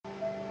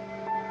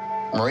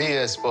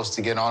Maria is supposed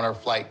to get on her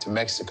flight to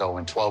Mexico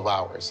in 12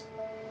 hours.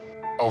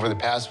 Over the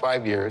past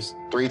 5 years,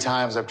 3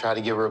 times I've tried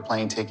to give her a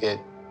plane ticket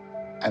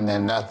and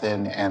then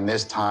nothing. And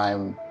this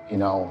time, you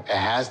know, it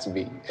has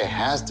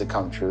to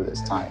come true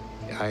this time.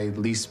 I at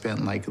least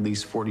spent like at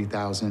least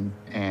 $40,000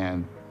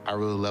 and I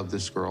really love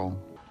this girl.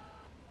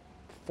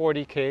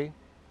 40K?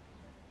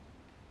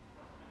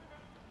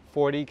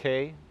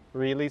 40K?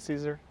 Really,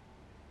 Caesar?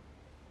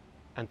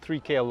 And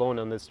 3K alone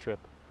on this trip.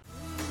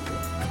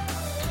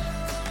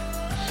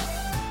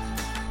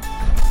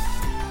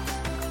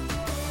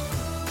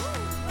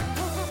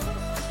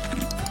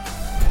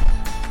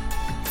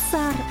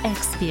 SAR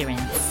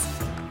Experience.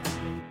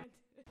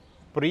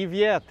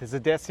 Привет,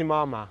 Odessa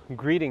Mama.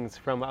 Greetings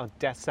from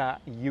Odessa,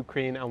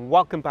 Ukraine, and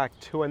welcome back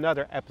to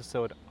another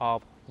episode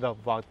of the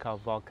Vodka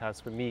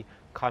Vodcast with me,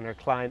 Connor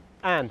Klein.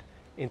 And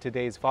in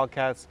today's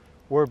Vodcast,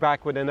 we're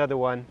back with another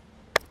one,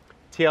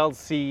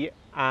 TLC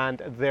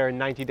and their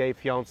 90-day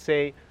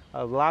fiancé.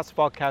 Last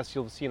Vodcast,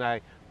 you'll have seen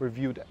I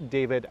reviewed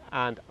David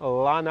and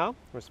Lana,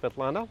 or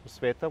Svetlana, or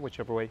Sveta,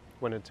 whichever way you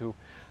wanted to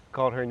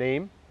call her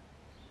name.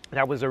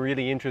 That was a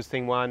really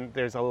interesting one.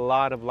 There's a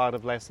lot of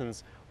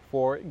lessons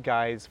for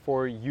guys,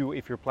 for you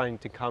if you're planning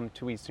to come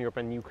to Eastern Europe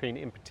and Ukraine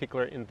in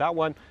particular in that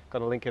one.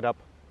 Gonna link it up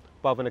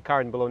above in the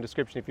card and below in the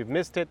description. If you've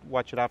missed it,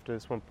 watch it after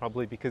this one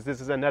probably, because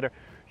this is another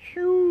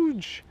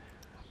huge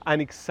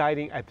and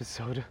exciting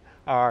episode,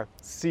 our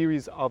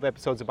series of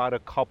episodes about a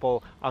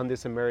couple on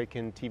this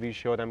American TV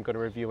show that I'm gonna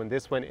review. And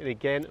this one, it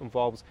again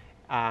involves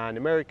an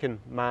American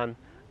man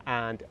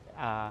and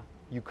a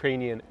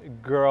Ukrainian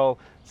girl.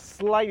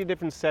 Slightly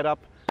different setup.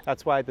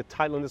 That's why the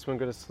title on this one I'm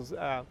going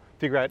to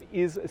figure out,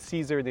 is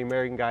Caesar, the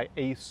American guy,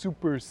 a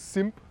super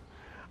simp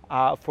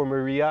for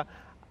Maria?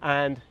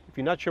 And if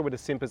you're not sure what a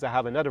simp is, I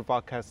have another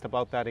podcast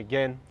about that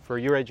again for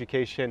your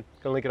education.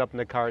 I'm going to link it up in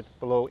the card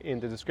below in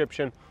the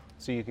description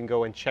so you can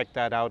go and check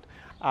that out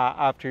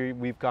after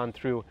we've gone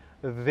through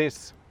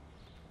this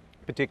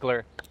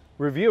particular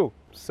review.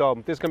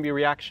 So this is going to be a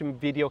reaction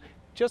video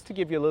just to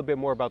give you a little bit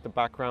more about the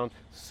background.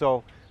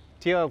 So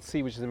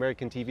TLC, which is an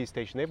American TV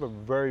station, they have a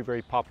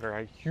very popular,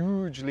 a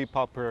hugely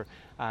popular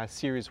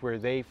series where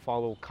they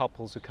follow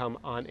couples who come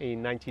on a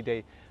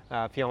 90-day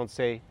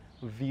fiancé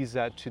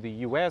visa to the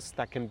US.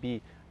 That can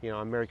be, you know,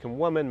 American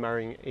woman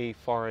marrying a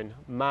foreign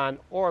man,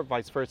 or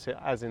vice versa,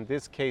 as in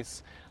this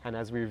case, and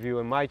as we review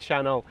on my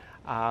channel,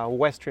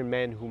 Western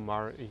men who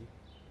marry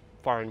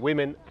foreign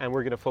women. And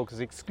we're going to focus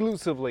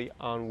exclusively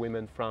on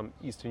women from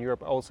Eastern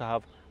Europe. I also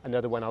have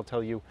another one I'll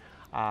tell you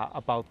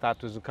about that.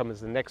 This will come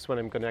as the next one.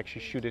 I'm going to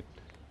actually shoot it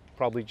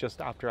probably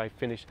just after I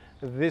finish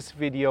this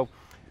video.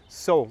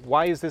 So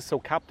why is this so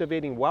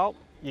captivating? Well,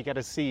 you get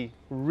to see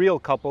real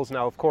couples.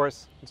 Now, of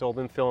course, it's all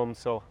been filmed,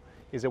 so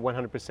is it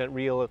 100%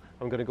 real?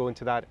 I'm going to go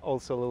into that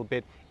also a little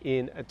bit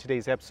in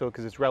today's episode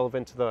because it's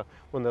relevant to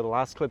one of the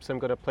last clips I'm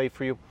going to play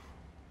for you.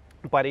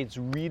 But it's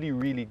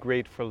really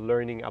great for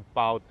learning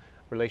about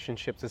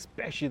relationships,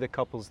 especially the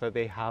couples that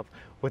they have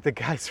with the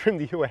guys from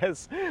the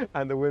US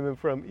and the women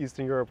from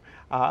Eastern Europe,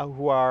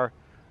 who are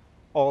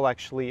all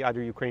actually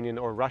either Ukrainian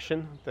or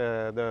Russian.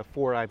 The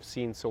 4 I've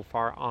seen so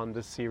far on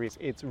this series.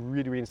 It's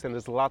really interesting.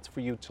 There's lots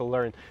for you to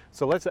learn.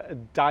 So let's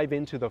dive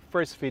into the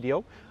first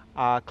video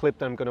clip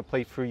that I'm going to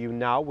play for you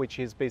now, which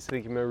is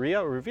basically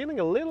Maria revealing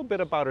a little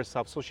bit about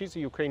herself. So she's a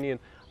Ukrainian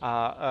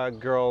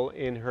girl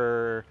in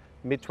her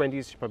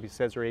mid-20s. She probably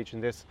says her age in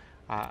this.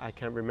 I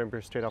can't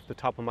remember straight off the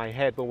top of my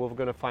head, but we're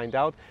going to find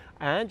out.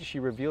 And she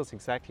reveals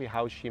exactly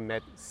how she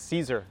met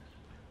Caesar,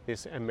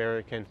 this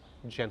American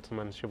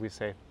gentleman, should we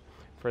say,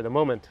 for the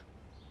moment.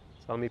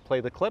 So let me play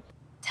the clip.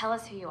 Tell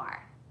us who you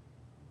are.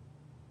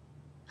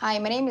 Hi,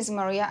 my name is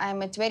Maria.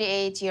 I'm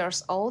 28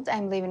 years old.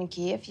 I'm living in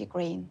Kiev,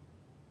 Ukraine.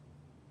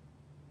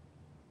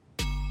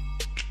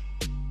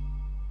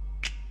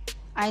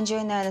 I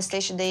joined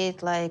Anastasia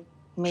date like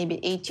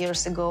maybe 8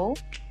 years ago.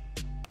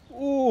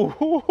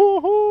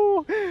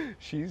 Ooh,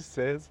 she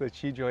says that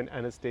she joined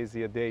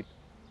Anastasia date.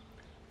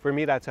 For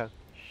me, that's a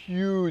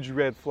huge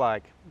red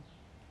flag.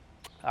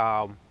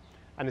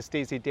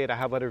 Anastasia date, I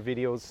have other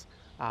videos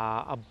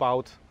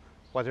about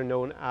what are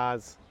known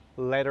as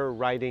letter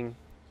writing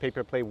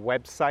pay-per-play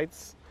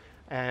websites.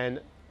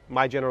 And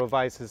my general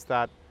advice is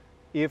that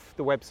if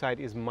the website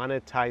is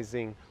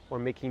monetizing or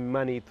making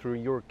money through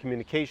your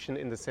communication,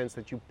 in the sense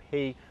that you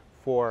pay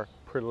for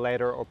per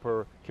letter or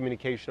per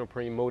communication or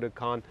per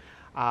emoticon,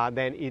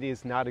 then it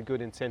is not a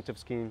good incentive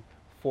scheme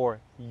for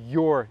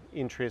your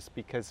interest,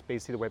 because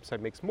basically the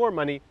website makes more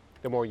money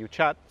the more you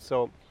chat.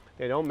 So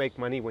they don't make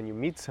money when you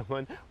meet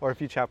someone or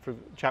if you chat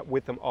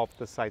with them off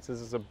the site. So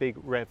this is a big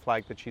red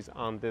flag that she's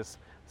on this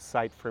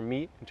site for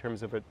me in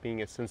terms of it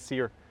being a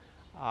sincere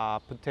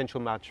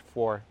potential match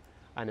for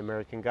an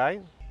American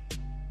guy.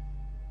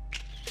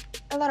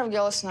 A lot of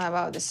girls know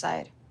about this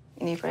site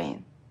in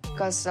Ukraine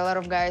because a lot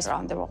of guys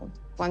around the world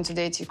want to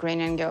date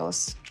Ukrainian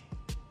girls.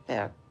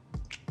 They're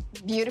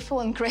beautiful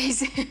and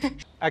crazy.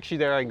 Actually,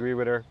 there I agree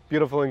with her.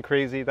 Beautiful and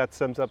crazy, that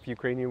sums up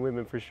Ukrainian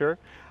women for sure.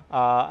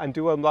 And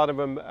do a lot of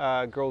them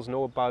girls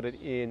know about it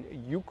in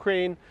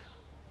Ukraine?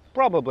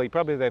 Probably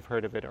they've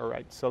heard of it. All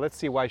right, so let's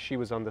see why she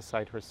was on the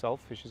site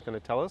herself, if she's going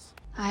to tell us.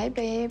 Hi,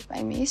 babe,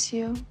 I miss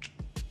you.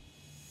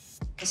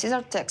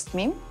 Caesar texted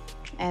me,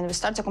 and we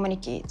start to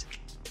communicate.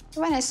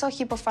 When I saw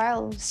his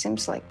profile,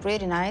 seems like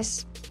pretty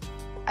nice.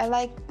 I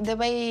like the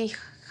way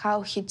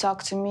how he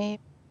talked to me.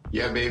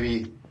 Yeah,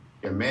 baby,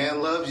 your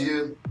man loves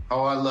you.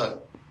 How I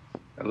look?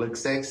 I look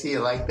sexy, you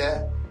like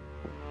that?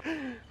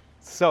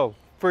 So,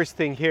 first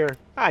thing here,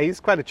 he's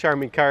quite a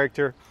charming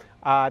character.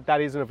 That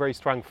isn't a very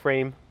strong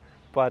frame,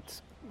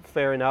 but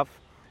fair enough.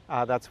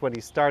 That's what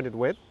he started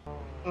with.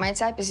 My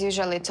type is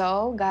usually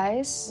tall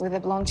guys with the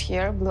blonde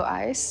hair, blue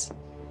eyes,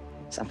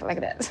 something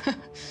like that.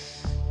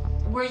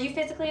 Were you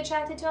physically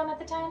attracted to him at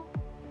the time?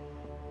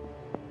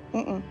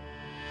 Mm-mm.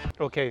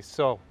 Okay,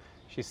 so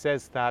she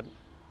says that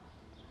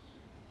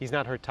he's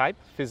not her type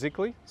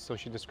physically, so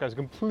she describes a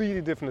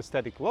completely different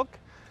aesthetic look,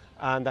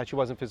 and that she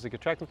wasn't physically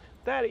attracted.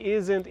 That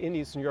isn't in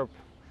Eastern Europe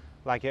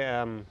like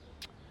a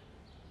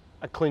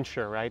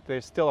clincher, right?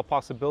 There's still a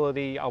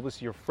possibility.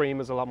 Obviously, your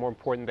frame is a lot more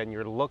important than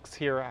your looks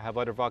here. I have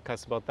other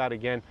podcasts about that,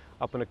 again,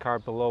 up in the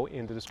card below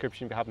in the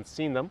description if you haven't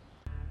seen them.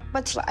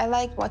 But I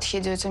like what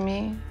he do to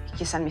me.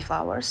 He sent me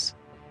flowers.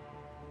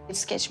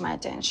 It catch my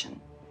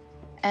attention.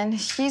 And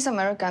he's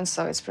American,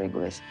 so it's pretty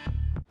good.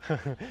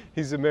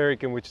 He's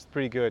American, which is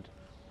pretty good.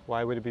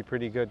 Why would it be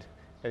pretty good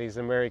that he's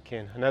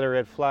American? Another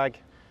red flag.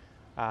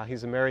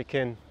 He's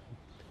American.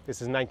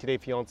 This is 90 Day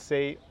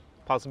Fiancé.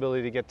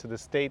 Possibility to get to the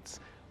States.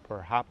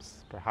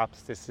 Perhaps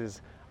this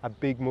is a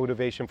big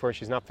motivation for her.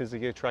 She's not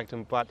physically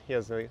attractive, but he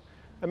has an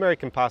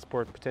American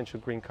passport, potential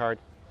green card.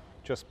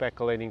 Just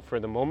speculating for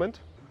the moment.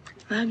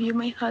 Love you,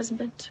 my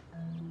husband.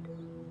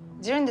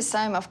 During this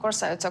time, of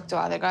course, I talk to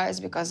other guys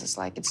because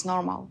it's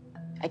normal.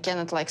 I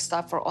cannot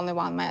stop for only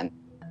one man.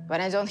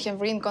 When I don't have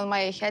ring on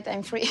my head,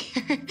 I'm free.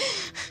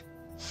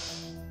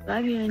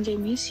 Love you and I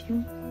miss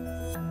you.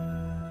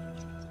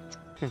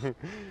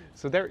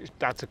 So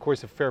that's of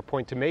course a fair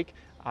point to make.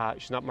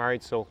 She's not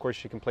married, so of course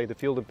she can play the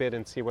field a bit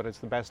and see what is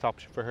the best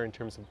option for her in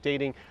terms of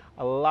dating.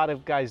 A lot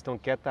of guys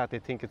don't get that. They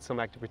think it's some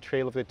act of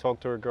betrayal if they talk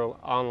to a girl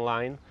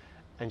online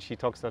and she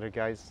talks to other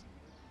guys.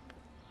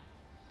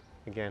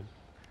 Again,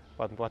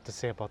 what to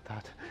say about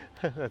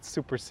that? That's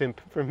super simp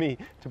for me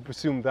to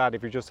presume that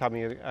if you're just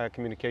having a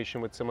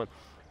communication with someone.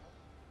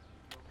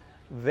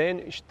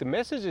 Then the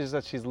messages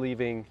that she's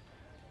leaving,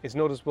 it's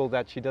noticeable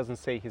that she doesn't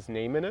say his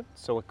name in it.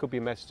 So it could be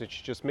a message that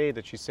she just made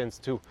that she sends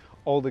to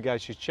all the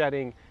guys she's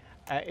chatting.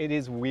 It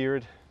is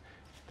weird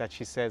that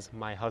she says,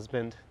 my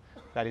husband.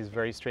 That is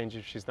very strange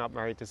if she's not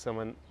married to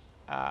someone.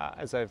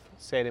 As I've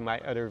said in my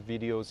other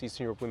videos,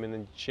 Eastern Europe women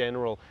in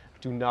general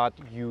do not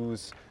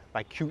use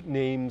cute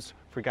names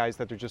for guys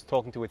that they're just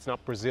talking to. It's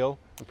not Brazil.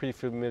 I'm pretty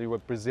familiar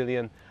with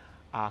Brazilian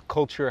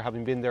culture,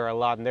 having been there a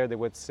lot. And there they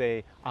would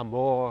say,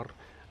 amor,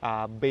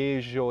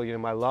 beijo,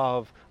 my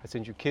love, I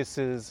send you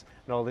kisses,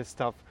 and all this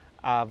stuff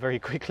very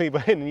quickly.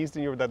 But in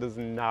Eastern Europe, that does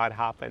not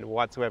happen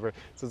whatsoever.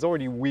 So it's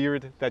already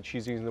weird that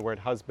she's using the word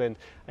husband.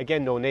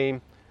 Again, no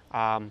name.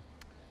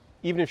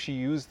 Even if she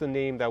used the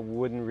name, that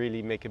wouldn't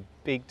really make a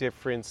big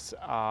difference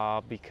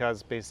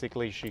because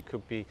basically she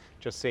could be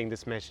just saying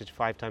this message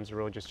 5 times in a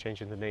row, just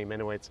changing the name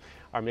anyways.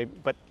 Or maybe,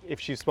 but if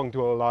she's spoken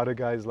to a lot of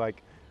guys,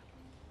 like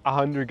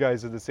 100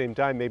 guys at the same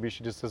time, maybe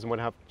she just doesn't want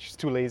to have, she's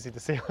too lazy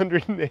to say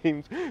 100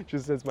 names.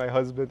 Just says my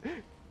husband,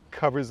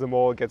 covers them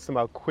all, gets them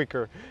out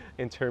quicker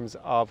in terms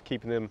of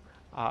keeping them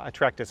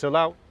attractive. So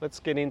now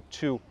let's get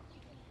into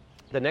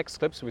the next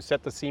clip. So we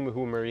set the scene with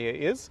who Maria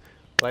is.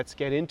 Let's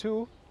get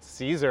into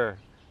Caesar,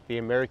 the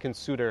American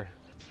suitor.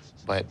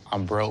 But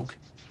I'm broke.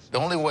 The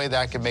only way that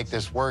I can make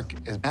this work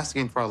is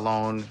asking for a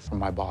loan from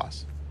my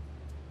boss.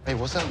 Hey,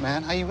 what's up,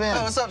 man? How you been?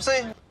 Hey, what's up,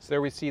 C? So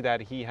there we see that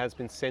he has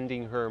been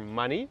sending her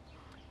money.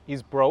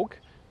 He's broke.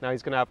 Now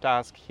he's going to have to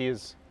ask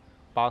his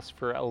boss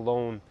for a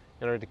loan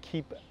in order to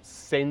keep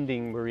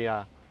sending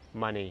Maria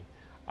money.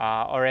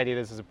 Already,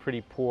 this is a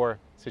pretty poor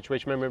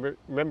situation.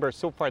 Remember,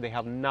 so far they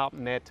have not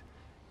met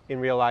in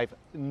real life.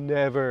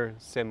 Never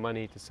send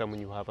money to someone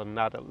you have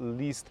not at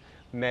least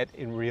met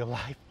in real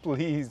life,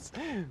 please.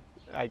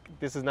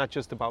 This is not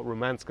just about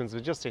romance,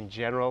 but just in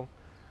general.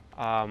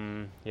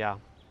 Yeah.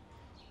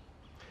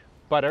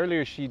 But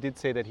earlier she did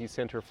say that he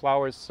sent her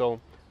flowers, so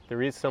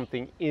there is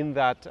something in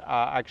that.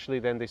 Actually,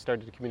 then they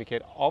started to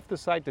communicate off the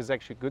site. This is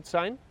actually a good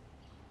sign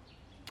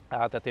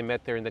that they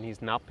met there, and then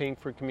he's not paying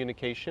for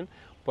communication,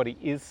 but he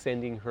is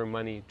sending her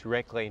money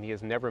directly, and he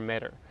has never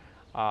met her.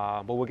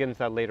 But we'll get into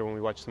that later when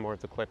we watch some more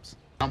of the clips.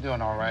 I'm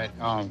doing all right.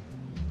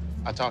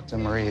 I talked to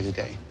Maria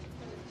today.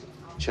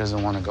 She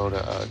doesn't want to go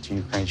to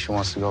Ukraine. She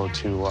wants to go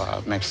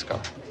to Mexico.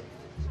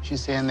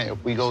 She's saying that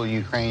if we go to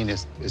Ukraine,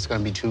 it's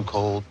going to be too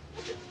cold.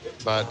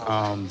 But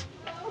I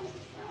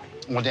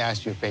want to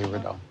ask you a favor,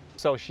 though.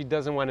 So she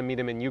doesn't want to meet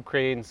him in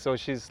Ukraine, so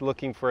she's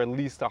looking for at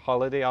least a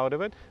holiday out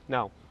of it.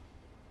 Now,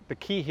 the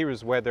key here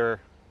is whether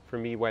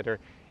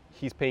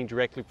he's paying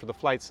directly for the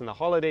flights and the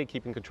holiday,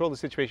 keeping control of the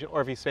situation,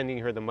 or if he's sending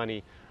her the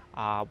money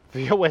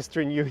via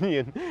Western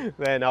Union,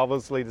 then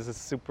obviously this is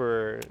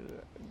super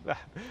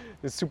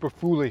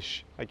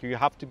foolish. Like, you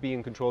have to be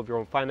in control of your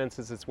own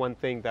finances. It's one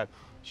thing that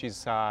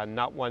she's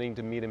not wanting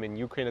to meet him in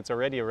Ukraine. It's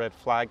already a red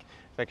flag.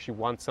 Like, she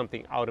wants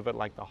something out of it,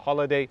 like the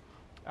holiday,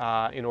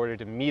 in order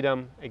to meet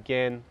him.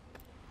 Again,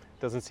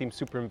 doesn't seem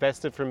super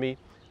invested for me.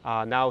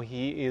 Now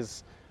he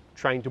is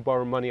trying to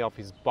borrow money off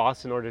his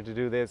boss in order to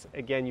do this.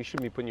 Again, you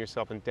shouldn't be putting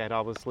yourself in debt,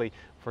 obviously,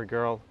 for a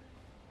girl.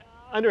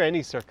 Under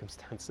any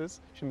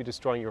circumstances, you shouldn't be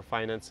destroying your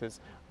finances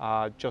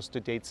just to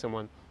date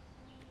someone.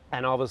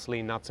 And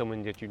obviously not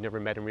someone that you've never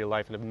met in real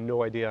life and have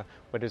no idea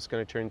whether it's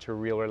going to turn into a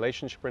real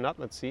relationship or not.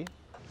 Let's see.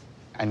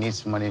 I need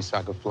some money so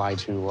I could fly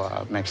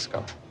to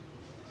Mexico.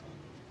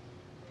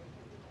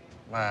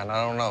 Man,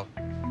 I don't know.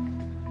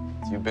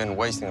 You've been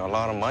wasting a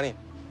lot of money.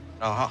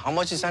 How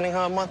much you sending her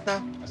a month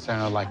now? I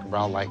sent her like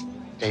around like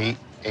 $900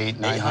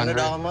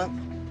 $800 a month?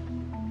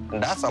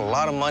 And that's a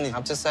lot of money.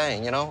 I'm just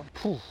saying, you know?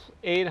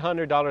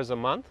 $800 a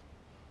month.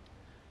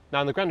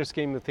 Now, in the grander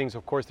scheme of things,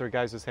 of course, there are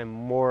guys who send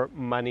more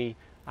money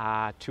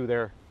to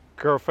their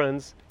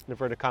girlfriends, in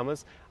inverted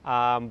commas.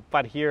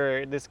 But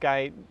here, this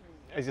guy,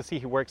 as you see,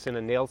 he works in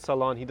a nail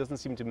salon. He doesn't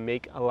seem to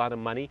make a lot of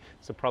money,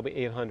 so probably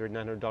 $800,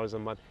 $900 a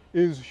month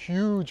is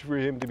huge for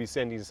him to be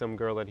sending to some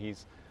girl that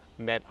he's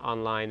met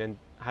online and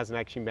hasn't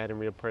actually met in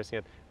real person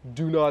yet.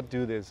 Do not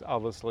do this,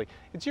 obviously.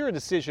 It's your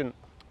decision,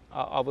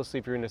 obviously,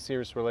 if you're in a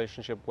serious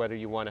relationship, whether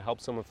you want to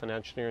help someone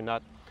financially or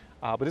not.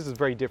 But this is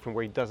very different,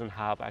 where he doesn't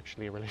have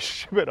actually a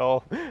relationship at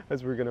all,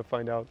 as we're going to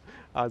find out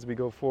as we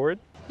go forward.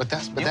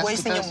 You're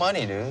wasting your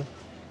money, dude.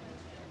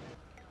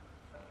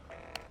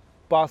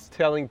 Boss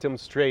telling him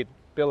straight,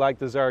 Bill, like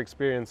this our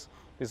experience.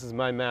 This is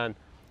my man,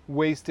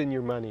 wasting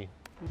your money.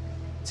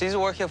 He's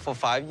worked here for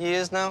 5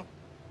 years now.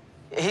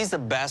 He's the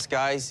best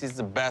guy. He's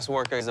the best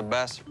worker. He's the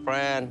best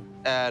friend.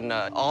 And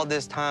all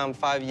this time,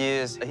 5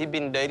 years, he's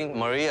been dating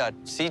Maria.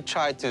 She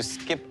tried to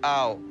skip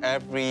out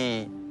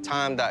every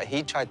time that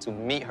he tried to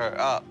meet her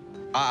up.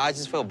 I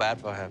just feel bad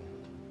for him.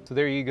 So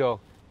there you go.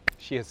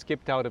 She has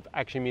skipped out of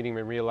actually meeting him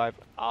in real life.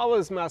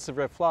 Always massive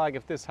red flag.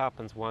 If this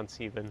happens once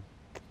even,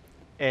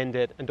 end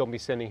it and don't be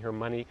sending her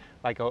money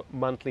like a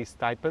monthly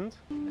stipend.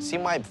 She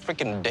might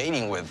freaking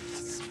dating with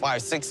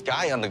 5, 6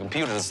 guys on the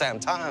computer at the same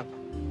time.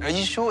 Are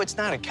you sure it's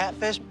not a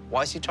catfish?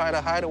 Why she try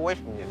to hide away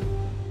from you?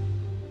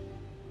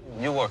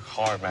 You work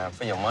hard, man,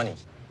 for your money.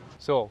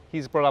 So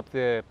he's brought up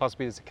the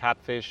possibility it's a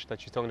catfish, that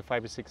she's talking to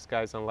 5 or 6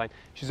 guys online.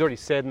 She's already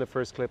said in the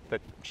first clip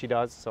that she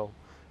does, so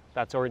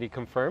that's already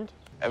confirmed.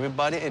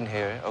 Everybody in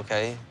here,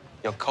 okay,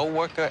 your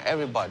coworker,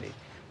 everybody,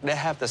 they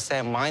have the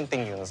same mind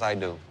thinking as I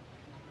do.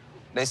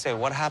 They say,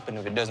 what happened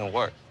if it doesn't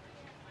work?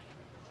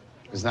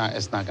 It's not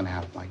going to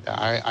happen like that.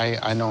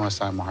 I know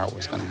inside my heart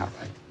what's going to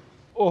happen.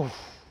 Oh,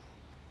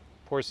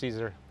 poor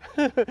Caesar.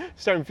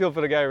 Starting to feel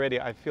for the guy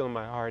already. I feel in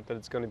my heart that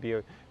it's going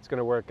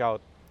to work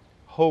out.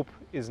 Hope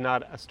is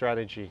not a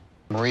strategy.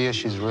 Maria,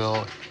 she's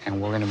real, and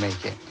we're going to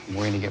make it.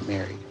 We're going to get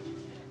married.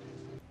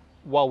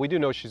 Well, we do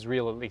know she's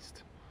real, at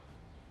least.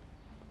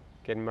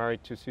 Getting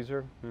married to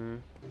Caesar?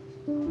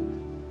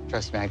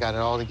 Trust me, I got it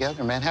all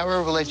together, man. Have I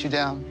ever let you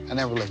down? I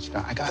never let you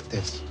down. I got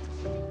this.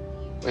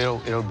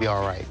 It'll be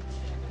all right.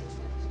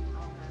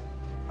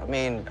 I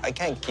mean, I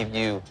can't give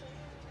you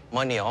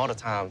money all the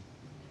time,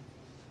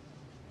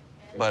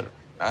 but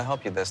I'll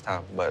help you this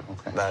time. But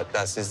okay.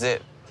 That's just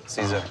it,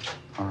 Caesar.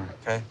 All right.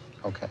 Okay?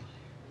 Okay.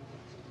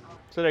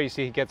 So there you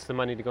see, he gets the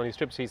money to go on his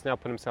trip, so he's now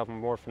put himself in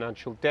more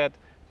financial debt.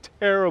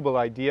 Terrible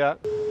idea.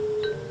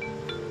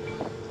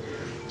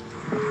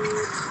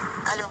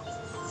 Hello.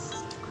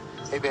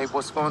 Hey, babe,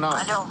 what's going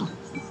on? Hello.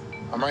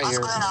 I'm right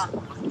here. What's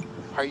going on?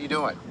 How are you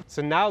doing?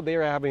 So now they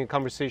are having a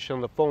conversation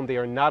on the phone. They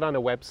are not on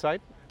a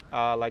website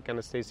like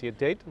Anastasia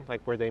did,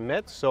 like where they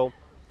met. So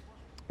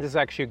this is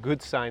actually a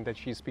good sign that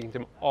she's speaking to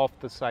him off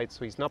the site.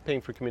 So he's not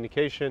paying for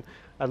communication.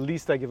 At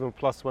least I give him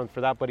 +1 for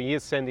that. But he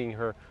is sending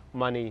her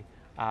money.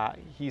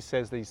 He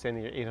says that he's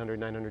sending her $800,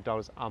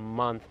 $900 a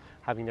month,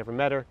 having never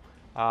met her.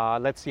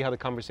 Let's see how the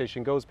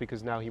conversation goes,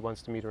 because now he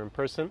wants to meet her in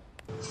person.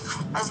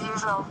 As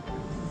usual.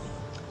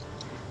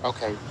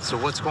 Okay, so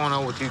what's going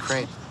on with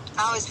Ukraine?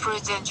 Now it's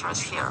pretty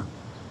dangerous here.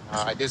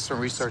 I did some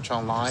research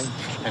online,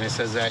 and it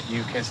says that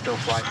you can still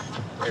fly.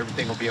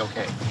 Everything will be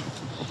okay.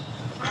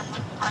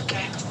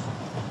 Okay.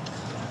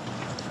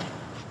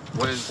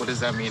 What does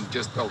that mean?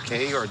 Just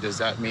okay, or does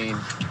that mean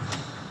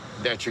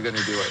that you're going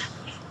to do it?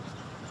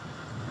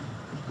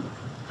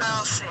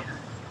 I'll see.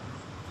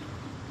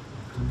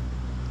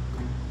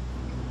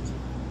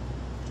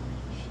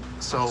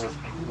 So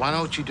why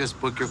don't you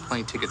just book your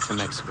plane ticket to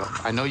Mexico?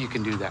 I know you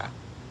can do that.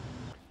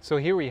 So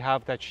here we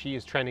have that she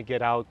is trying to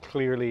get out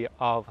clearly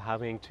of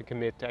having to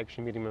commit to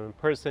actually meeting him in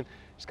person.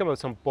 She's come up with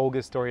some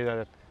bogus story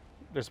that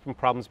there's been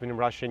problems between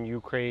Russia and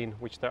Ukraine,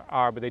 which there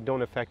are, but they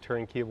don't affect her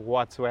in Kyiv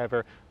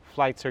whatsoever.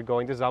 Flights are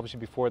going. This is obviously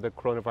before the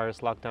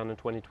coronavirus lockdown in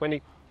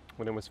 2020,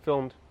 when it was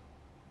filmed.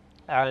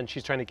 And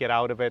she's trying to get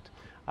out of it,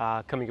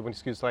 coming up with an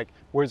excuse like,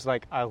 words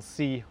like, I'll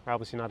see, are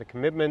obviously not a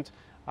commitment.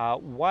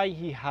 Why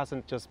he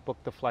hasn't just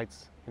booked the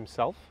flights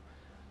himself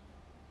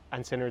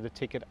and sent her the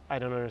ticket, I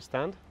don't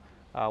understand.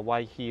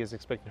 why he is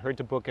expecting her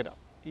to book it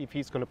if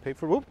he's going to pay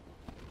for. Whoop!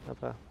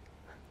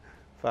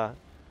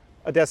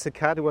 Odessa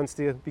cat who wants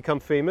to become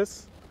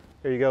famous.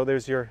 There you go.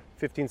 There's your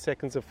 15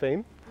 seconds of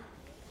fame.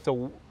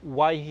 So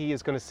why he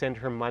is going to send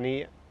her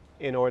money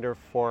in order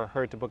for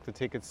her to book the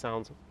ticket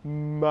sounds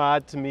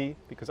mad to me,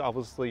 because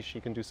obviously she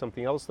can do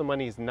something else with the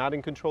money. He's not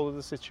in control of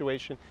the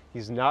situation.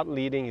 He's not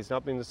leading. He's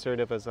not being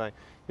assertive, as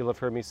you'll have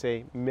heard me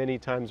say many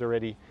times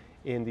already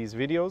in these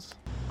videos.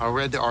 I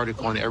read the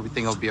article and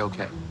everything will be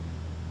okay.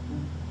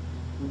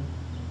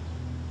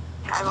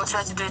 I will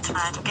try to do it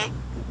tonight, okay?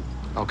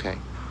 Okay.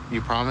 You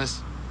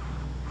promise?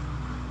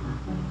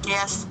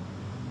 Yes.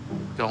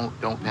 Don't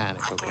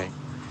panic, okay?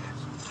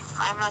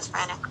 I'm not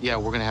panic. Yeah,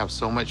 we're gonna have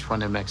so much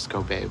fun in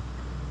Mexico, babe.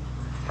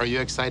 Are you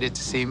excited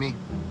to see me?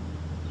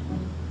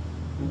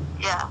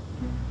 Yeah,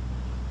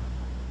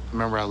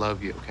 Remember, I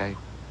love you, okay?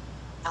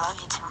 I love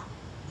you too.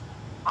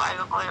 I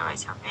will go right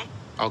here, okay?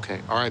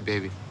 Okay, all right,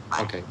 baby.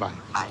 Bye. Okay, bye.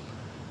 Bye.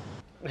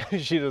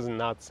 She does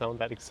not sound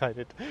that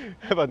excited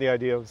about the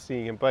idea of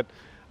seeing him, but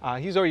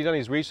he's already done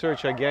his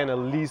research again. At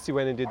least he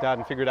went and did that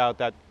and figured out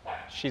that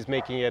she's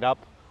making it up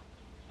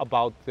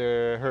about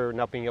her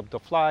not being able to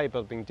fly,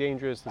 about being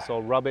dangerous. It's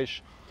all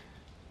rubbish.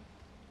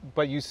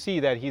 But you see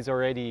that he's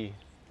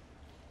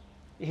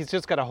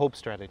just got a hope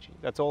strategy.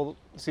 That's all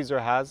Caesar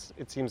has,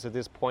 it seems, at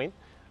this point,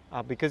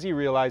 because he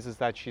realizes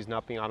that she's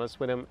not being honest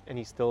with him, and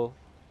he still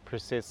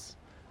persists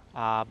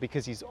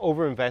because he's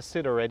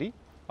overinvested already.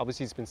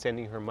 Obviously, he's been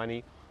sending her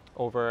money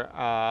over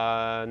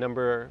a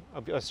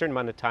certain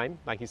amount of time.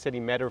 Like he said, he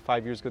met her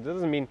 5 years ago. That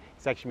doesn't mean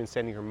he's actually been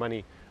sending her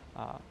money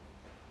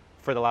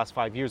for the last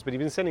 5 years, but he's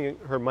been sending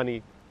her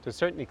money to a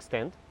certain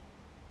extent,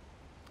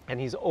 and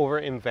he's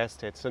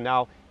over-invested. So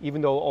now, even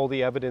though all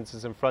the evidence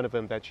is in front of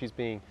him that she's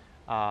being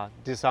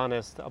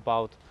dishonest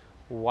about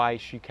why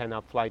she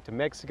cannot fly to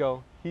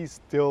Mexico, he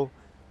still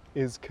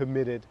is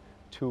committed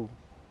to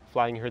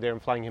flying her there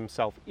and flying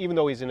himself, even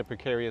though he's in a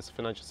precarious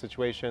financial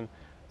situation.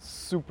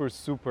 Super,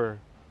 super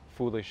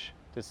foolish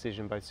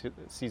decision by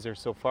Caesar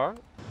so far.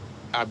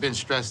 I've been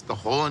stressed the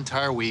whole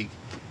entire week,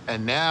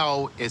 and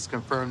now it's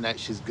confirmed that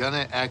she's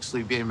gonna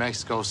actually be in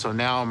Mexico. So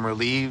now I'm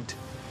relieved,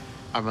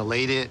 I'm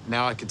elated.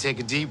 Now I can take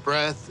a deep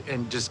breath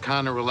and just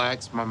kind of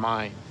relax my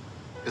mind.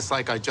 It's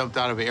like I jumped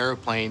out of an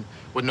airplane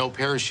with no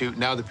parachute.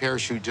 Now the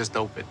parachute just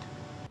opened.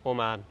 Oh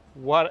man,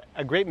 what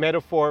a great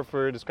metaphor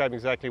for describing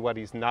exactly what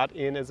he's not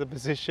in as a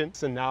position.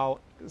 So now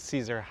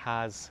Caesar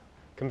has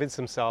convinced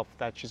himself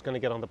that she's gonna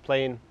get on the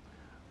plane.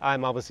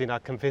 I'm obviously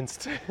not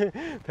convinced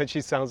that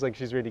she sounds like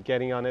she's really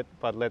getting on it,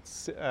 but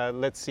let's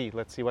see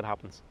what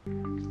happens.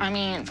 I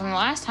mean, from the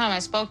last time I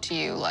spoke to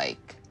you,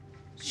 like,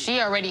 she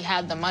already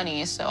had the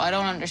money, so I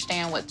don't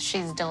understand what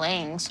she's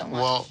delaying so much.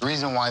 Well, the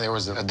reason why there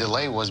was a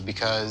delay was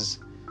because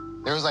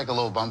there was like a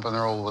little bump in the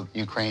road with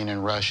Ukraine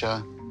and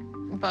Russia.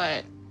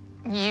 But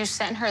you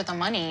sent her the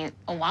money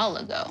a while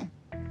ago.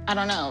 I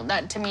don't know.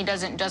 That, to me,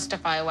 doesn't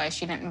justify why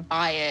she didn't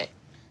buy it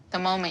the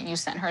moment you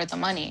sent her the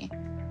money.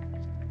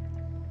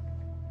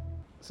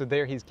 So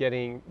there he's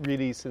getting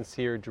really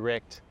sincere,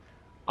 direct,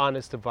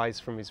 honest advice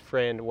from his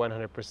friend,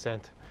 100%.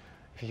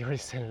 If you already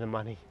sent her the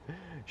money,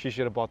 she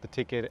should have bought the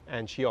ticket,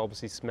 and she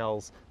obviously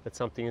smells that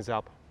something is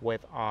up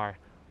with our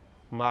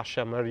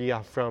Masha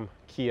Maria from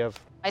Kiev.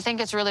 I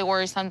think it's really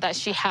worrisome that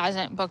she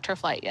hasn't booked her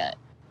flight yet.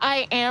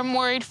 I am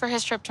worried for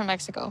his trip to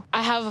Mexico.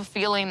 I have a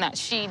feeling that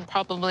she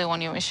probably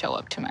won't even show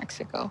up to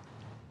Mexico.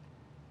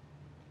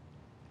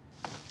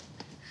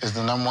 It's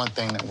the number one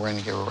thing that we're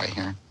gonna give her right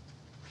here.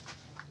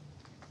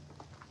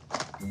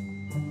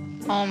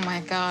 Oh my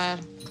God.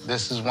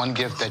 This is one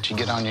gift that you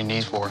get on your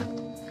knees for.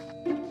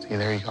 See,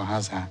 there you go.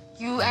 How's that?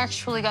 You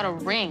actually got a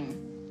ring.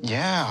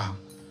 Yeah.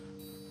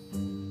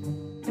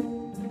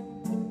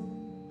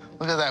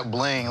 Look at that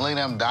bling. Look at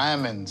them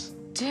diamonds.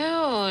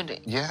 Dude.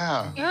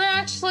 Yeah. You're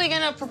actually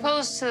gonna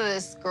propose to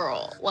this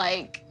girl.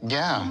 Like,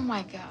 Yeah. oh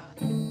my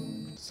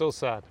God. So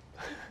sad.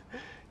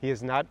 He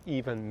has not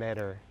even met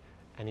her,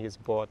 and he has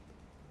bought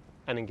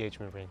an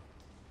engagement ring.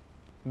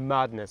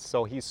 Madness.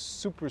 So he's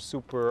super,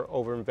 super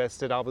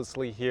overinvested,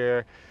 obviously,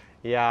 here.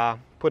 Yeah,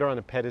 put her on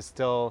a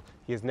pedestal.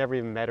 He has never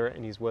even met her,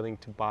 and he's willing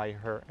to buy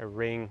her a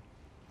ring.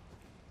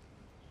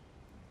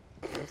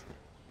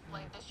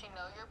 Like, does she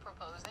know you're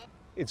proposing?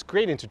 It's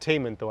great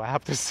entertainment, though, I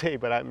have to say,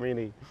 but I'm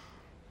really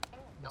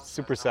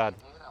super sad.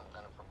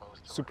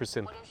 Super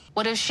simple.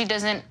 What if she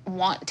doesn't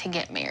want to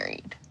get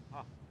married?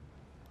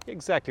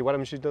 Exactly. What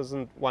if she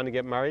doesn't want to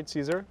get married,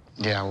 Caesar?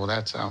 Yeah, well,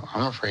 that's, I'm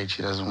afraid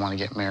she doesn't want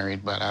to get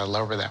married, but I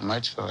love her that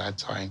much, so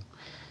that's why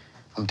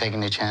I'm taking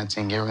the chance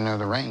and giving her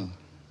the ring.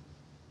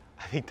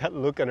 I think that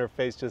look on her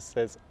face just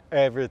says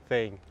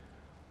everything.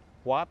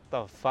 What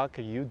the fuck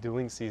are you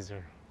doing,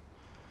 Caesar?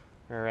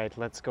 All right,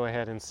 let's go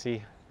ahead and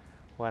see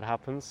what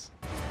happens.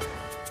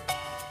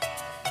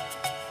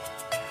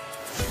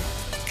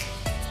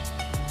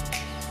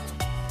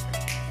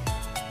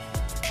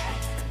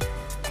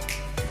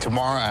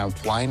 Tomorrow, I'm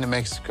flying to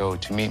Mexico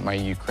to meet my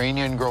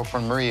Ukrainian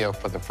girlfriend, Maria,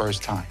 for the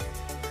first time.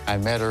 I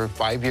met her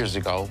 5 years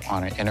ago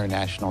on an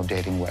international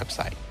dating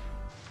website.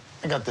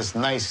 I got this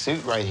nice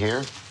suit right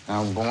here.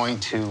 I'm going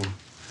to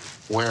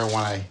wear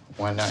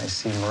when I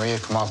see Maria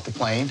come off the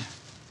plane.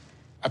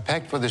 I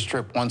packed for this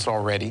trip once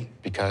already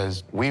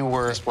because we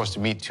were supposed to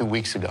meet 2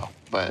 weeks ago.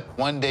 But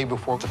one day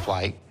before the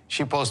flight,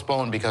 she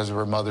postponed because of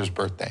her mother's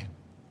birthday.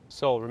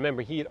 So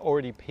remember, he had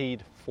already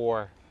paid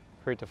for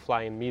her to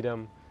fly and meet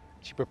him.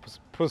 She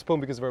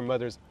postponed because of her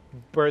mother's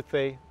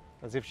birthday,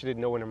 as if she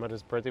didn't know when her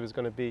mother's birthday was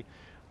going to be.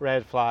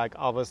 Red flag.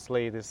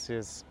 Obviously, this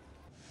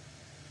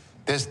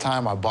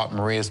time, I bought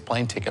Maria's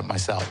plane ticket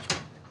myself.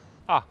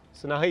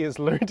 So now he has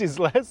learned his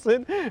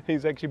lesson.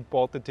 He's actually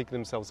bought the ticket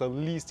himself. So at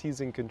least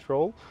he's in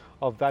control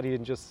of that. He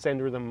didn't just send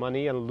her the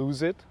money and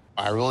lose it.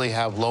 I really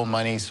have low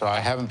money, so I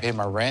haven't paid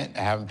my rent.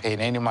 I haven't paid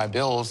any of my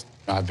bills.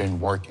 I've been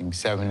working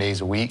 7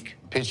 days a week,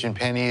 pitching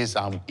pennies.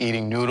 I'm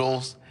eating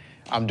noodles.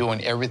 I'm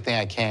doing everything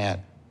I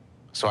can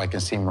so I can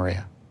see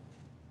Maria.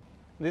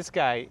 This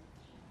guy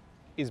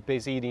is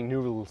basically eating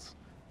noodles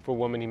for a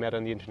woman he met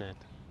on the internet.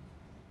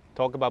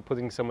 Talk about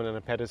putting someone on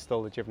a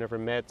pedestal that you've never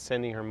met,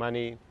 sending her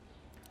money.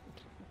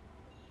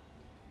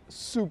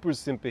 Super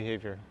simp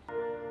behavior.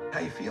 How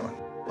you feeling?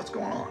 What's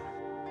going on?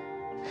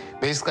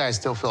 Basically, I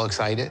still feel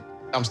excited.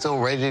 I'm still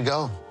ready to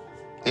go.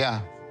 Yeah.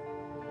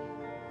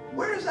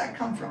 Where does that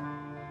come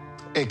from?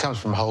 It comes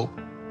from hope.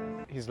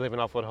 He's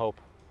living off with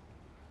hope.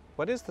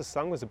 What is the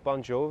song? Was it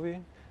Bon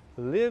Jovi?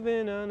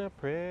 Living on a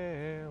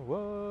prayer,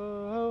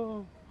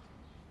 whoa.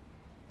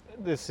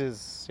 This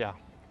is, yeah.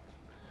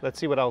 Let's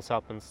see what else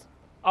happens.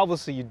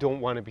 Obviously, you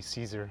don't want to be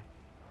Caesar.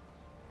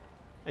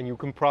 And you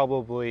can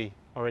probably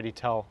already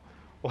tell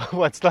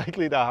what's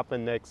likely to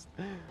happen next.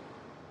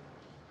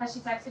 Has she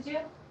texted you?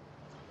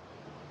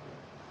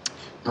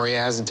 Maria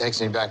hasn't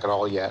texted me back at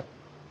all yet.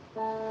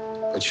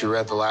 But she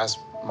read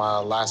my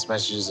last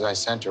messages I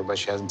sent her, but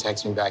she hasn't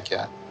texted me back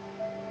yet.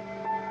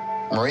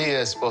 Maria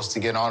is supposed to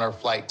get on her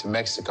flight to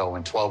Mexico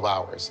in 12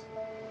 hours.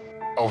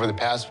 Over the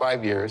past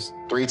 5 years,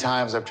 3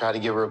 times I've tried to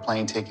give her a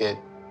plane ticket,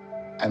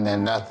 and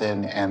then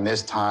nothing. And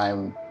this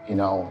time,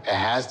 it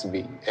has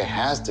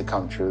to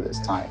come true this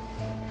time.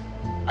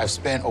 I've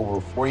spent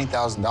over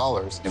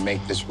 $40,000 to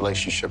make this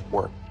relationship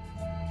work.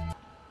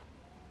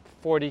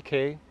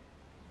 40K?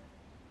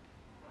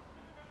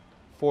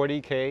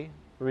 40K?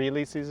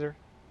 Really, Caesar?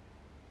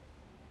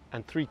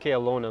 And 3K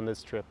alone on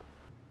this trip.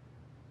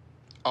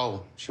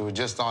 Oh, she was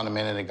just on a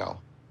minute ago.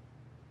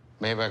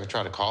 Maybe I could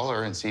try to call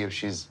her and see if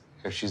she's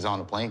on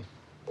the plane.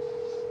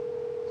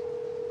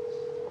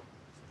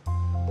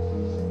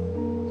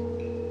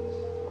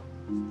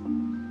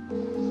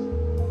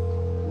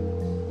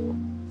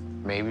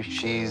 Maybe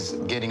she's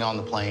getting on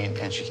the plane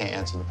and she can't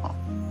answer the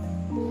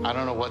phone. I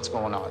don't know what's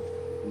going on.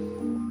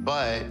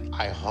 But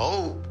I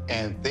hope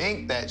and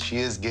think that she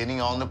is getting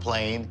on the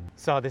plane.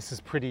 So this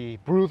is pretty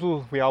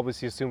brutal. We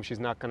obviously assume she's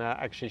not gonna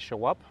actually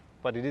show up,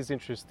 but it is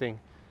interesting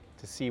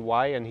to see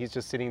why, and he's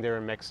just sitting there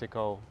in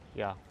Mexico,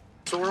 yeah.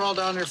 So we're all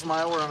down here from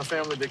Iowa. We're on a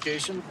family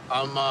vacation.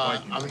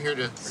 I'm here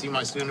to see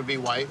my soon-to-be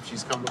wife.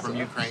 She's coming from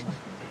Ukraine.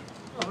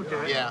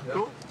 Okay. Yeah.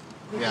 Cool.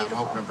 Yeah, I'm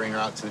hoping to bring her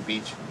out to the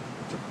beach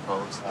to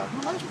propose. Well,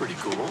 that's pretty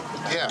cool.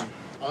 Yeah.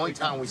 Only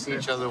time we see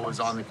each other was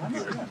on the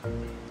computer.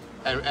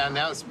 And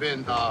now it's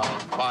been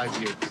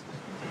 5 years.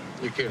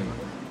 You're kidding?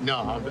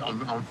 No,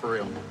 I'm for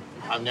real.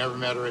 I've never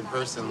met her in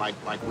person like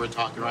we're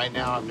talking right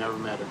now. I've never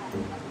met her.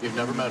 You've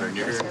never met her, and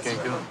you're here in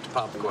Cancun to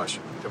pop the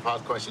question. To pop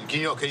the question.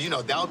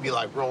 Because that would be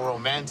like real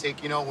romantic,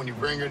 when you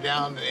bring her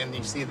down and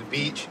you see the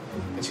beach,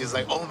 and she's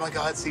like, oh my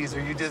God, Caesar,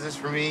 you did this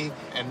for me.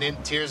 And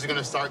then tears are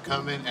gonna start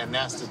coming, and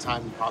that's the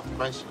time you pop the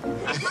question.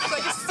 Like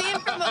a scene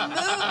from a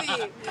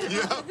movie.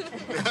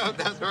 Yeah,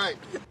 that's right.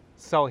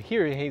 So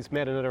here he's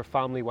met another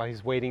family while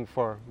he's waiting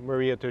for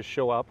Maria to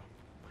show up,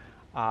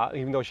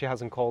 even though she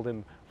hasn't called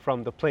him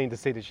from the plane to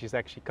say that she's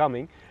actually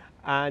coming.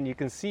 And you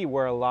can see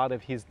where a lot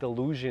of his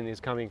delusion is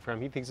coming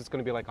from. He thinks it's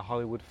going to be like a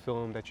Hollywood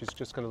film, that she's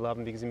just going to love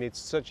him because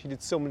he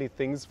did so many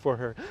things for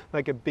her,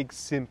 like a big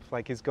simp,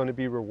 like he's going to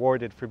be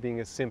rewarded for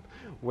being a simp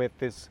with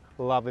this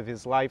love of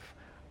his life.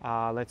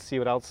 Let's see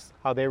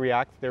how they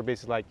react. They're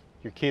basically like,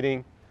 you're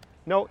kidding.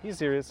 No, he's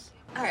serious.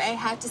 All right, I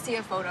have to see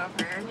a photo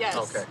of her. Yes.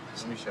 Okay,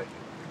 let me show you.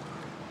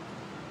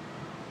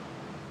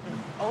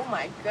 Oh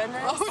my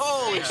goodness.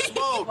 Holy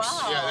smokes!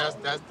 Wow.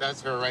 Yeah,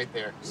 that's her right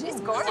there.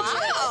 She's gorgeous. Wow.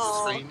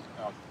 Oh.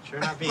 Sure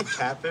not being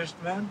catfished,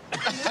 man?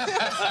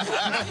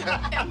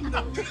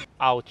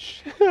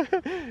 Ouch.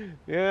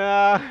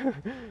 Yeah,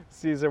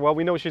 Caesar. Well,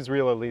 we know she's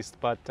real at least,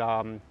 but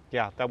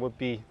yeah, that would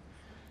be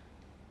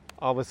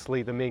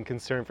obviously the main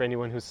concern for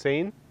anyone who's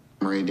sane.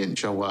 Maria didn't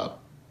show up.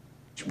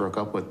 She broke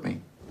up with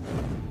me.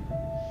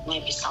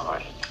 Maybe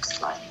somewhere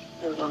next life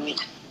we will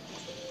meet.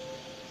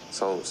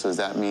 So does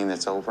that mean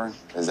it's over?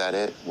 Is that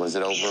it? Was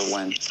it over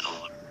when? It's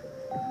over.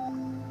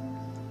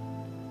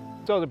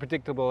 So the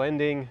predictable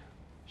ending.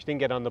 She didn't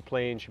get on the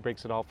plane. She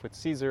breaks it off with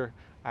Caesar.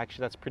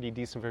 Actually, that's pretty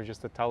decent for her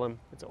just to tell him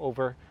it's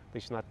over. At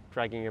least she's not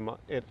dragging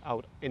it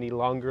out any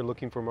longer,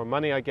 looking for more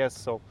money, I guess.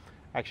 So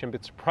actually, I'm a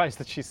bit surprised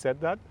that she said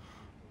that.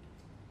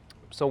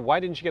 So why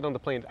didn't she get on the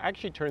plane? It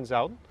actually turns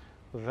out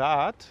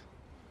that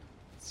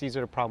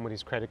Caesar had a problem with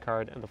his credit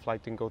card and the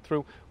flight didn't go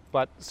through.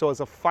 But so as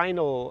a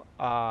final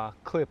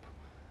clip,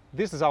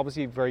 This is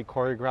obviously very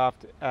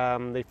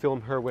choreographed. They film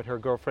her with her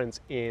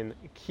girlfriends in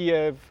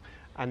Kiev,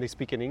 and they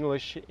speak in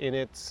English in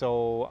it.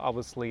 So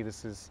obviously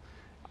this is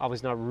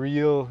obviously not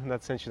real. In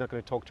that sense, she's not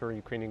going to talk to her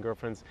Ukrainian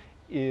girlfriends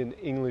in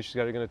English. She's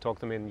going to talk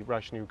to them in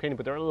Russian and Ukrainian.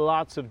 But there are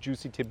lots of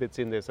juicy tidbits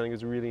in this. I think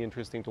it's really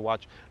interesting to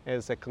watch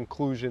as a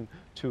conclusion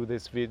to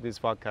this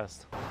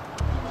podcast.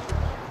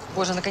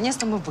 Боже,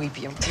 наконец-то мы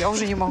выпьем. Я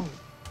уже не могу.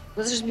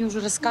 Ты же мне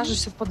уже расскажешь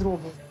все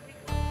подробно.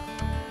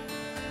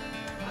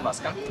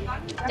 Ласка.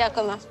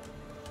 Дякуємо.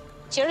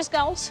 Cheers,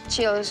 girls.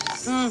 Cheers.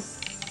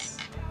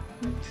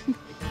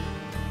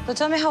 So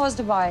tell me, how was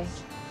Dubai?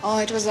 Oh,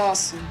 it was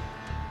awesome.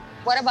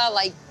 What about,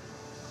 like,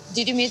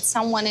 did you meet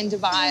someone in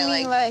Dubai? You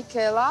mean like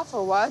love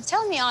or what?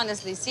 Tell me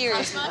honestly,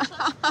 seriously.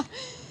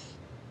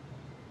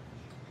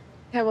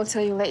 I will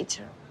tell you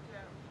later.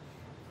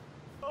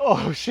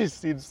 Oh, she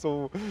seems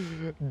so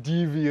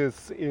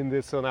devious in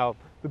this. So now,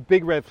 the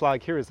big red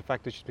flag here is the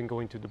fact that she's been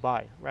going to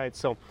Dubai, right?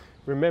 So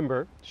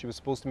remember, she was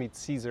supposed to meet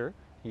Caesar.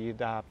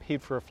 He'd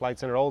paid for her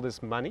flights and all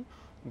this money,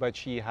 but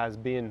she has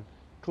been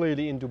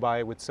clearly in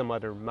Dubai with some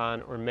other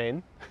man or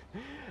men.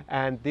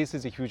 And this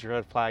is a huge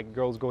red flag.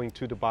 Girls going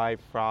to Dubai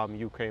from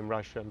Ukraine,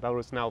 Russia, and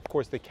Belarus. Now, of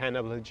course, they can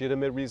have a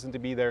legitimate reason to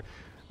be there.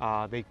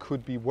 They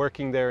could be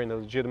working there in a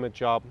legitimate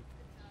job.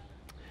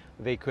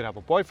 They could have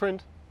a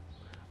boyfriend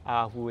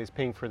who is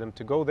paying for them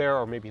to go there,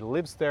 or maybe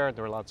lives there.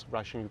 There are lots of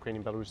Russian,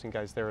 Ukrainian, Belarusian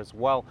guys there as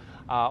well.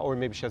 Or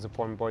maybe she has a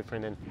former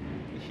boyfriend and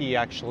he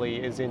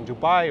actually is in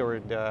Dubai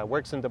or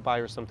works in Dubai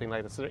or something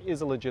like that. So there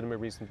is a legitimate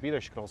reason to be there.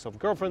 She could also have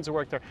girlfriends who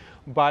work there.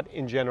 But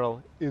in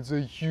general, it's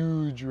a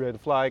huge red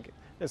flag,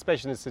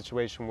 especially in a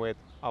situation with,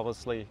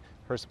 obviously,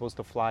 her supposed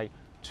to fly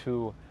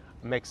to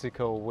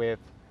Mexico with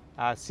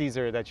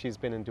Caesar, that she's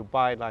been in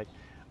Dubai. Like,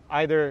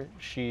 either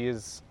she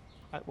is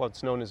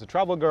what's known as a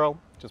travel girl,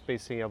 just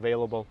basically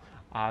available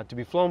to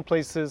be flown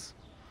places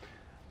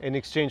in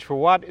exchange for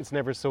what, it's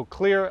never so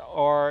clear,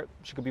 or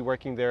she could be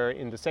working there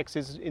in the sex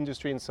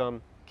industry in some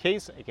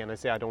case. Again, I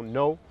say I don't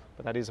know,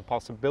 but that is a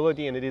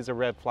possibility, and it is a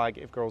red flag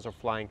if girls are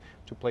flying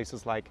to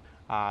places like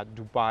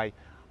Dubai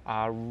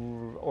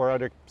or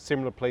other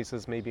similar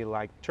places, maybe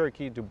like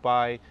Turkey,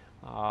 Dubai,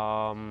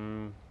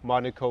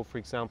 Monaco, for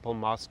example,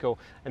 Moscow,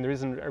 and there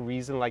isn't a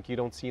reason, like you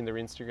don't see in their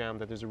Instagram,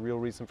 that there's a real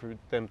reason for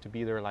them to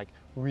be there, like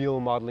real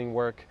modeling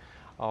work,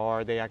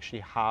 or they actually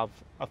have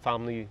a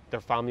family,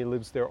 their family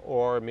lives there,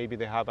 or maybe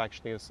they have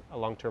actually a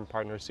long-term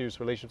partner, a serious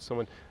relationship with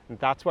someone, and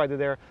that's why they're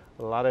there.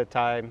 A lot of the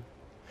time,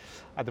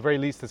 at the very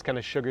least, it's kind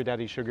of sugar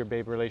daddy, sugar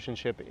babe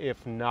relationship,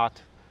 if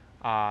not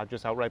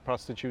just outright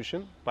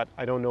prostitution. But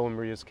I don't know in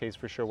Maria's case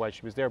for sure why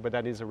she was there, but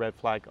that is a red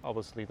flag,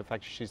 obviously, the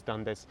fact that she's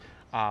done this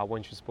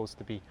when she's supposed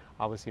to be,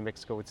 obviously, in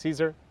Mexico with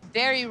Caesar.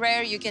 Very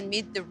rare you can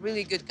meet the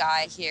really good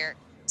guy here.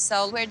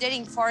 So we're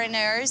dating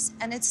foreigners,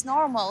 and it's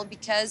normal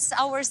because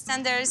our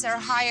standards are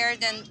higher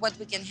than what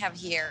we can have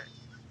here.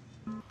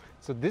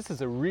 So this is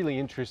a really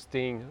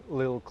interesting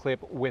little clip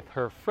with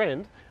her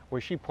friend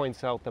where she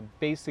points out that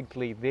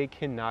basically they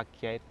cannot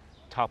get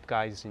top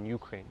guys in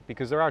Ukraine,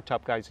 because there are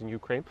top guys in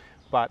Ukraine,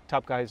 but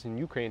top guys in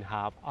Ukraine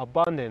have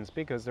abundance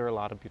because there are a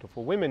lot of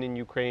beautiful women in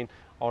Ukraine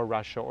or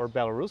Russia or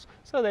Belarus.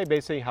 So they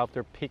basically have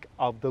their pick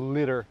of the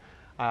litter,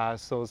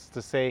 so as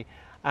to say.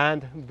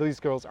 And these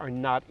girls are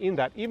not in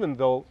that, even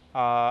though,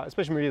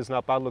 especially Maria is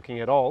not bad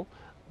looking at all,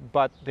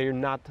 but they're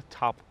not the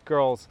top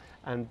girls.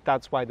 And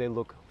that's why they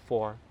look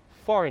for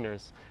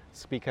foreigners.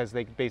 It's because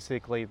they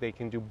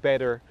can do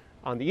better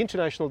on the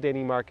international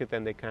dating market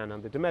than they can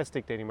on the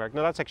domestic dating market.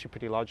 Now that's actually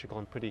pretty logical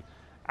and pretty,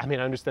 I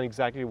understand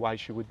exactly why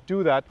she would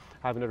do that.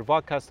 I have another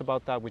podcast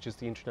about that, which is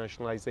the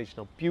internationalization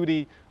of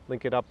beauty.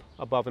 Link it up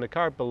above in the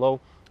card, below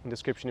in the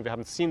description if you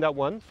haven't seen that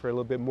one, for a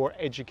little bit more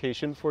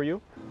education for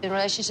you. In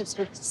relationships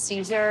with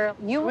Caesar,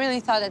 you really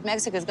thought that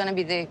Mexico is going to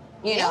be the,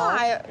 you know.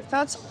 I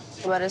thought,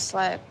 but it's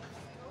like.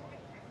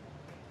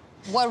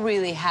 What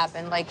really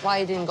happened? Like, why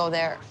you didn't go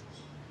there?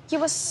 He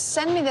was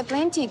sending me the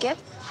plane ticket.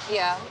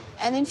 Yeah.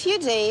 And in a few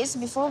days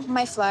before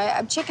my flight,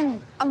 I'm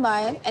checking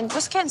online and it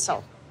was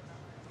canceled.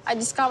 I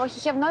discovered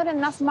he have not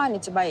enough money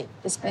to buy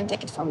this plane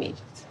ticket for me.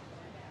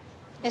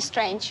 It's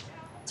strange.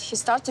 He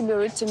started to be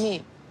rude to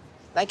me,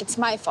 like it's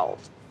my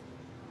fault.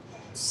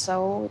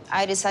 So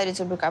I decided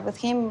to break up with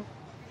him.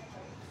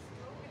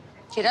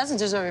 He doesn't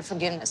deserve your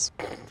forgiveness.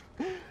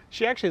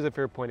 She actually has a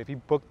fair point. If he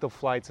booked the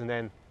flights and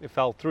then it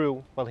fell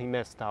through, well, he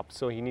messed up.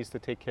 So he needs to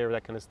take care of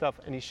that kind of stuff.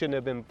 And he shouldn't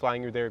have been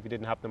flying her there if he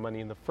didn't have the money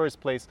in the first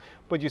place.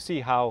 But you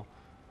see how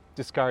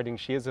discarding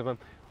she is of him.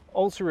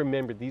 Also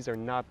remember, these are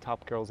not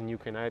top girls in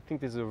Ukraine. I think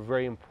this is a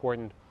very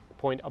important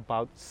point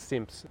about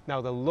simps.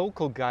 Now, the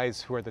local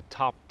guys who are the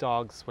top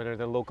dogs, whether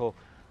they're local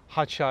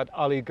hotshot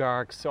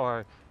oligarchs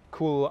or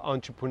cool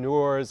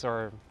entrepreneurs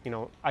or,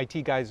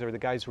 IT guys, or the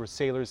guys who are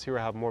sailors who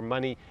have more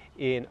money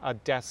in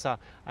Odessa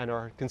and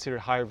are considered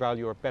higher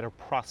value or better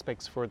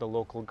prospects for the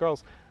local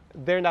girls,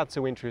 they're not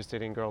so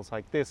interested in girls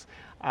like this.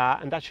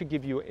 And that should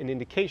give you an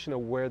indication of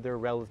where their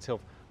relative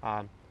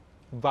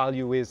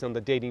value is on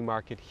the dating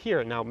market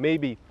here. Now,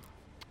 maybe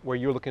where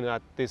you're looking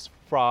at this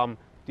from,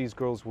 these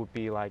girls would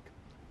be like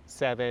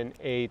 7,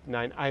 8,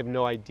 9, I have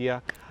no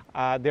idea.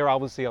 They're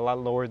obviously a lot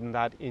lower than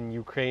that in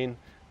Ukraine.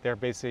 They're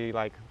basically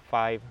like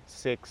 5,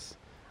 6,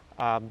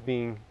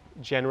 being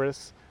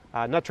generous.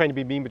 Not trying to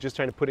be mean, but just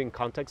trying to put it in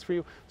context for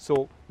you.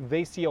 So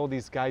they see all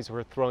these guys who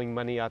are throwing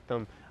money at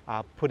them,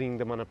 putting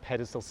them on a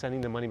pedestal,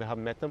 sending them money but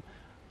haven't met them.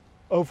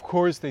 Of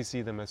course they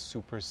see them as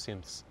super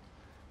simps,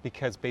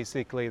 because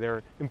basically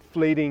they're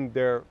inflating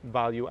their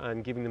value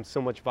and giving them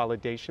so much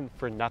validation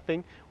for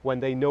nothing, when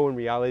they know in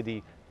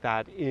reality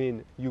that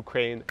in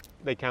Ukraine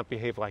they can't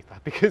behave like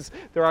that, because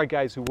there are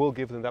guys who will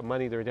give them that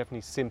money. There are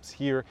definitely simps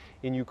here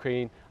in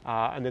Ukraine,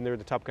 and then there are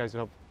the top guys who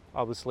have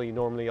obviously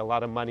normally a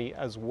lot of money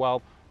as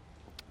well,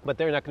 but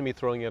they're not going to be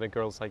throwing it at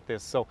girls like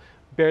this. So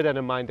bear that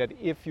in mind, that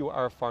if you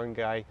are a foreign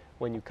guy,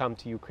 when you come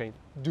to Ukraine,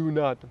 do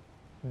not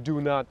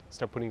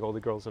start putting all the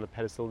girls on a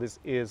pedestal. This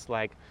is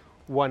like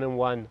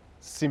one-on-one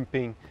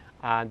simping,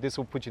 and this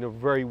will put you in a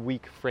very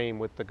weak frame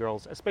with the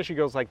girls, especially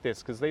girls like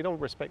this, because they don't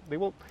respect, they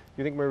won't.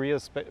 You think Maria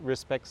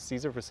respects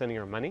Caesar for sending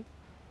her money?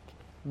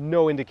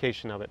 No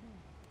indication of it.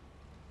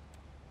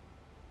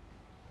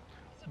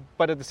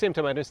 But at the same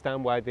time, I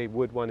understand why they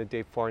would want to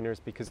date foreigners,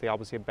 because they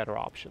obviously have better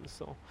options.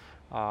 So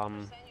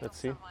let's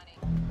see.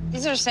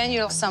 Caesar sent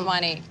you some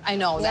money. I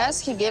know that. Yes,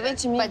 he gave it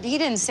to me. But he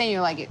didn't send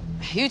you like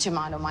a huge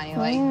amount of money.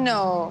 Like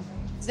No.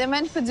 The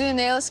man who do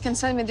nails can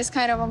send me this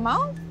kind of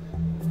amount?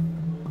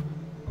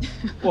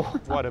 Oh,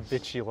 what a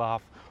bitchy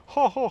laugh.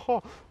 Ha ha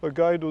ha. A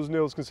guy who does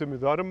nails can send me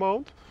that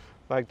amount?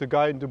 Like the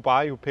guy in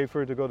Dubai who paid for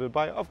her to go to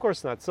Dubai? Of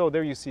course not. So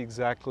there you see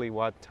exactly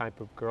what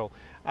type of girl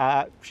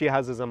she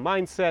has as a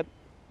mindset.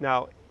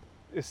 Now,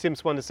 if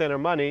simps want to send her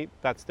money,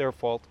 that's their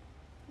fault.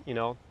 You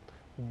know,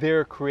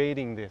 they're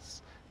creating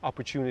this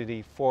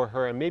opportunity for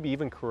her, and maybe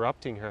even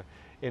corrupting her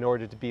in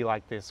order to be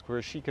like this,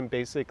 where she can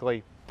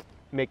basically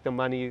make the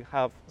money,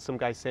 have some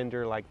guy send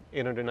her like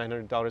 $800,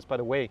 $900. By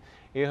the way,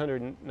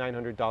 $800,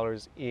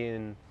 $900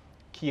 in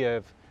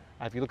Kiev,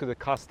 if you look at the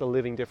cost of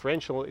living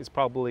differential, is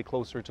probably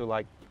closer to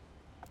like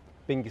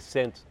being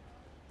sent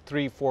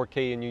 3,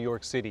 4K in New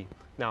York City.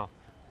 Now,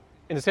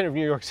 in the center of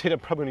New York City,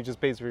 it probably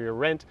just pays for your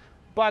rent,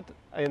 but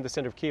in the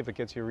center of Kiev, it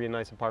gets you a really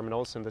nice apartment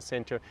also in the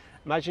center.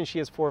 Imagine she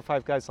has 4 or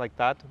 5 guys like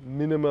that,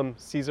 minimum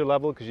Caesar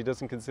level, because she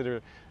doesn't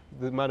consider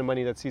the amount of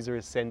money that Caesar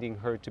is sending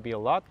her to be a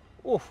lot.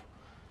 Oof.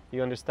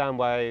 You understand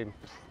why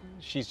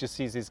she just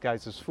sees these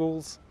guys as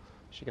fools.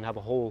 She can have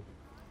a whole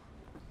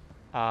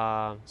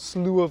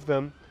slew of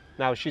them.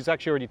 Now, she's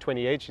actually already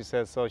 28, she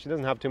says, so she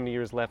doesn't have too many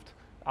years left,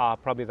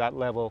 probably that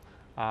level.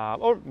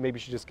 Or maybe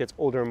she just gets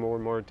older and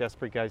more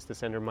desperate guys to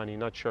send her money,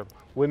 not sure.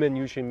 Women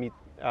usually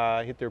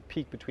hit their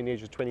peak between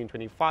ages 20 and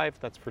 25,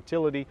 that's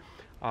fertility,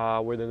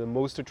 where they're the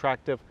most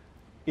attractive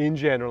in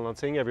general, not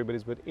saying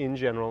everybody's, but in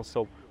general.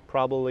 So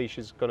probably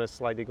she's gonna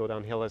slightly go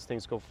downhill as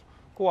things go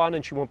on,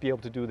 and she won't be able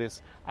to do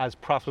this as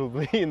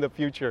profitably in the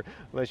future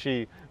unless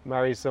she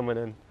marries someone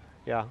and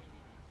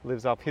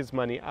lives off his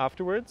money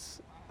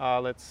afterwards.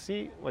 Let's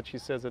see what she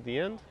says at the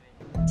end.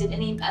 Did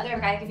any other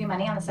guy give you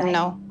money on the side?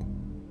 No.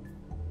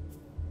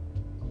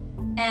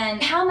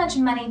 And how much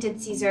money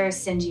did Caesar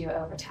send you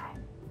over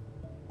time?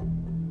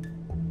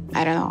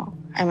 I don't know.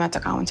 I'm not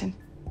accounting.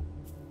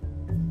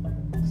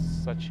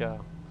 Such a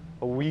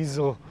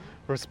weasel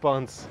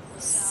response.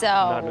 So,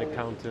 Not an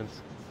accountant.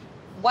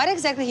 what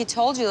exactly he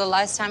told you the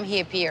last time he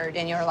appeared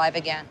in your life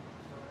again?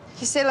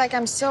 He said, like,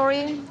 I'm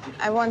sorry.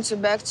 I want to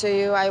back to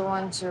you. I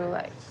want to,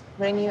 like,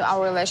 renew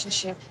our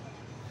relationship.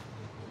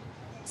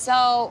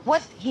 So,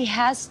 what he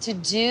has to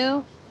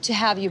do to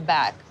have you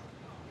back?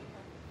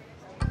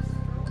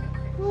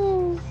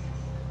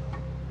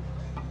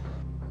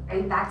 Are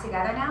you back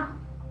together now?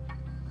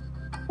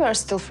 We are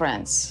still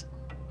friends.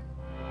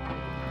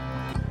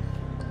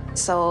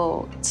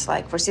 So it's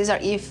like for Caesar,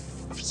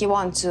 if he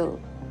wants to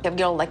have a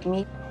girl like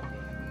me,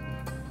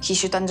 he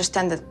should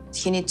understand that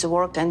he needs to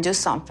work and do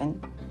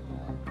something.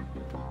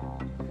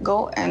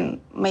 Go and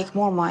make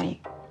more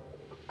money.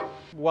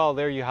 Well,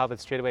 there you have it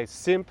straight away.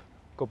 Simp,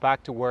 go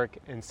back to work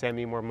and send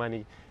me more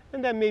money.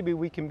 And then maybe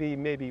we can be,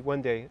 maybe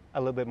one day, a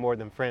little bit more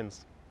than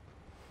friends.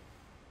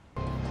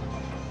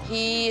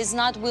 He is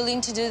not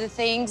willing to do the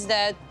things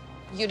that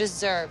you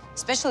deserve,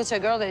 especially to a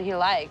girl that he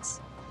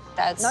likes.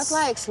 That's Not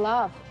likes,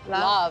 love.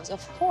 loves,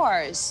 of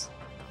course.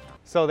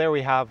 So there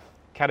we have,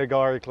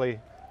 categorically,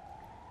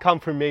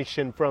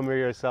 confirmation from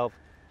yourself.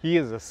 He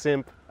is a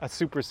simp, a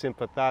super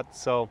simp at that.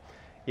 So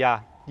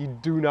yeah, you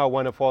do not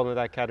want to fall into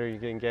that category. You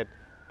can get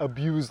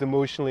abused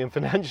emotionally and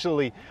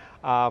financially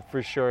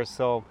for sure.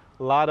 So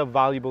a lot of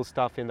valuable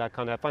stuff in that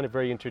content. I find it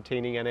very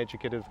entertaining and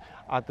educative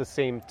at the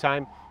same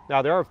time.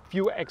 Now, there are a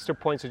few extra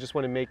points I just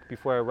want to make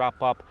before I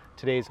wrap up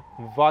today's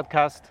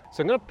vodcast.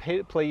 So I'm going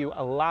to play you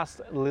a last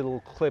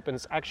little clip, and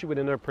it's actually with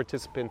another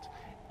participant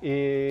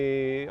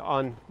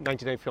on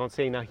 90 Day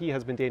Fiancé. Now, he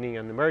has been dating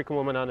an American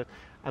woman on it,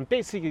 and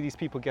basically these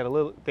people get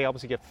they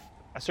obviously get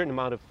a certain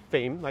amount of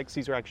fame. Like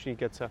Caesar actually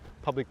gets a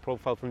public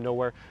profile from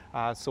nowhere.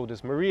 So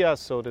does Maria,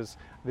 so does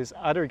this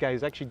other guy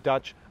who's actually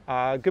Dutch,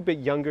 a good bit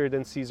younger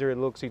than Caesar. He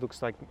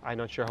looks like, I'm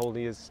not sure how old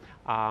he is.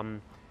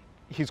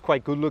 He's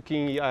quite good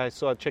looking. I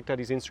checked out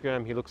his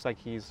Instagram. He looks like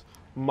he's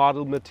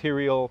model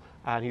material,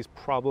 and he's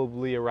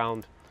probably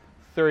around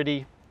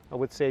 30, I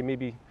would say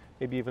maybe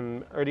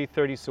even early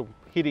 30s, so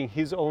hitting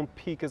his own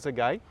peak as a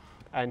guy.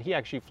 And he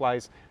actually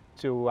flies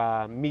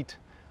to meet,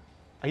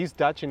 he's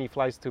Dutch and he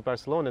flies to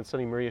Barcelona, and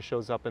suddenly Maria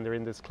shows up and they're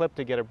in this clip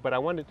together. But I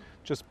want to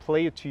just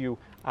play it to you.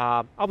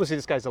 Obviously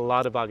this guy's a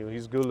lot of value.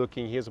 He's good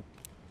looking, he has a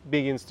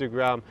big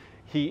Instagram.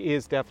 He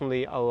is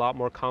definitely a lot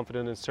more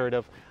confident and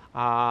assertive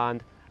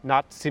and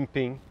not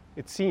simping,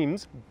 it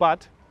seems,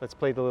 but let's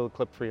play the little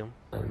clip for you.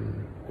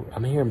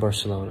 I'm here in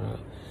Barcelona,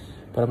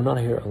 but I'm not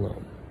here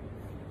alone.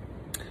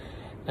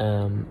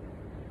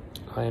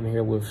 I am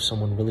here with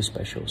someone really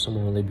special,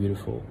 someone really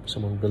beautiful,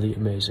 someone really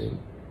amazing.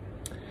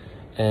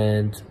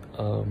 And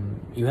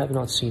you have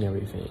not seen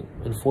everything,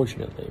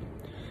 unfortunately,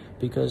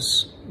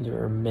 because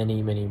there are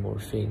many, many more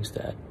things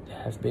that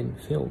have been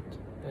filmed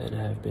and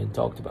have been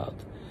talked about.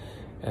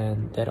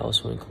 And that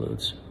also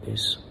includes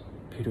this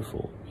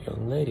beautiful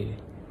young lady.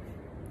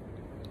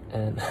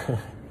 And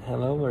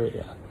hello,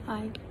 Maria.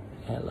 Hi.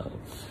 Hello.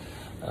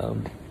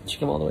 She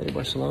came all the way to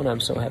Barcelona. I'm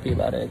so happy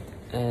about it.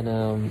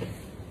 And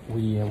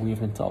we've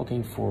been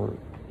talking for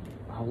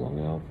how long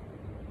now?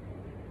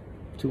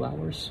 2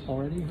 hours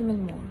already?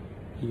 Even more.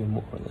 Even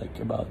more, like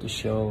about the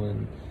show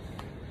and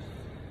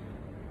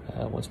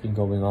what's been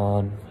going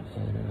on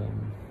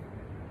and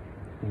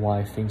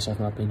why things have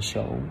not been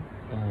shown.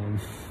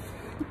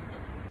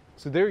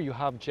 So there you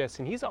have Jess,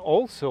 and he's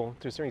also,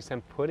 to a certain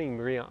extent, putting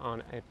Maria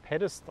on a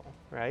pedestal,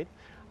 right?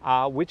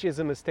 Which is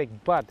a mistake,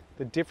 but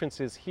the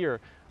difference is here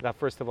that,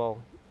 first of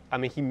all, I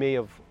mean,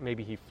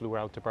 maybe he flew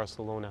out to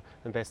Barcelona,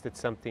 invested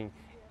something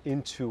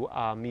into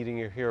meeting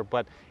her here,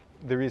 but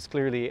there is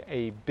clearly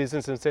a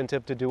business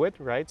incentive to do it,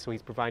 right? So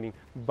he's providing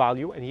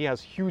value, and he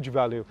has huge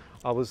value,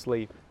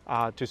 obviously,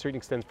 to a certain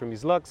extent from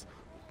his looks.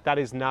 That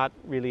is not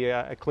really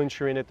a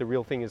clincher in it. The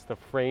real thing is the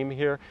frame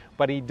here.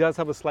 But he does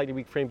have a slightly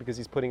weak frame because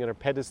he's putting on a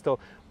pedestal.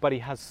 But he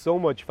has so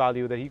much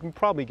value that he can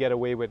probably get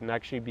away with and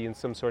actually be in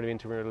some sort of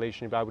intimate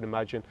relationship, I would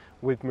imagine,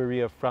 with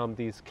Maria from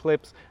these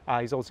clips.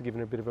 He's also given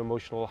her a bit of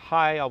emotional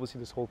high, obviously,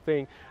 this whole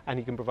thing. And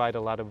he can provide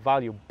a lot of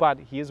value. But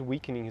he is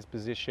weakening his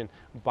position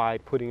by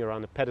putting her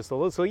on a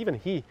pedestal. So even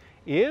he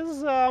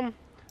is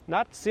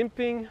not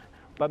simping,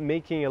 but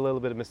making a little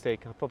bit of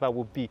mistake. I thought that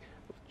would be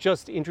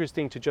just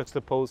interesting to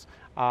juxtapose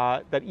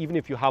that even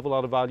if you have a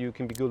lot of value, you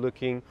can be good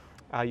looking,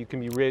 you can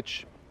be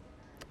rich.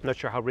 I'm not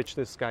sure how rich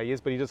this guy is,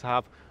 but he does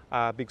have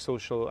a big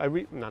social,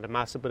 not a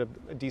massive, but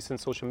a decent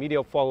social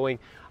media following,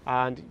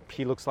 and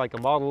he looks like a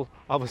model,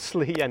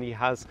 obviously, and he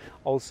has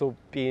also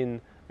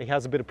been, he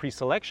has a bit of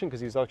pre-selection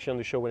because he's actually on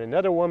the show with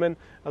another woman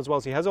as well,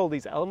 so he has all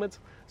these elements,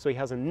 so he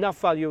has enough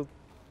value.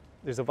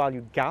 There's a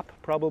value gap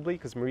probably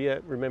because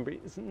Maria, remember,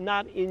 is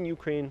not in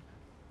Ukraine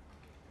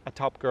a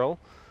top girl.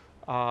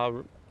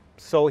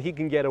 So he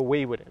can get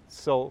away with it.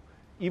 So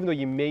even though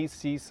you may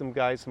see some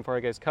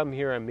foreign guys come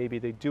here and maybe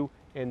they do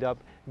end up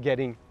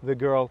getting the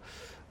girl,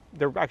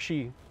 they're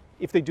actually,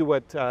 if they do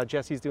what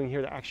Jesse's doing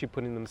here, they're actually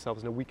putting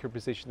themselves in a weaker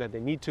position than they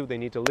need to. They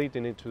need to lead,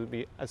 they need to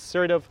be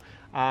assertive.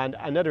 And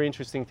another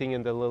interesting thing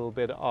in the little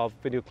bit of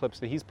video clips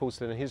that he's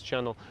posted on his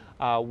channel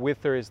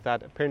with her is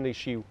that apparently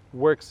she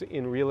works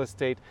in real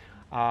estate.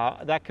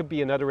 That could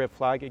be another red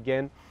flag.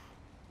 Again,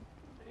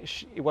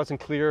 it wasn't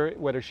clear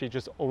whether she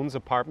just owns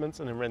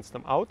apartments and then rents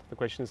them out. The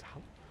question is,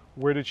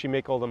 where did she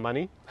make all the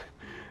money?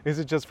 Is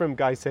it just from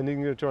guys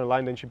sending her to her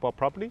line, then she bought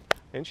property?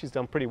 And she's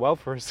done pretty well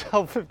for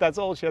herself if that's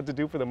all she had to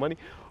do for the money.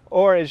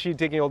 Or is she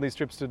taking all these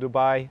trips to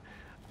Dubai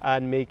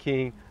and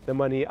making the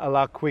money a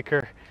lot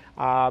quicker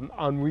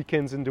on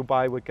weekends in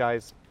Dubai with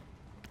guys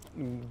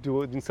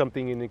doing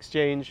something in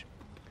exchange?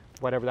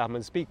 Whatever that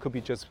might be, could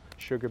be just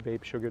sugar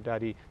babe, sugar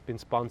daddy, been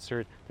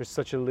sponsored. There's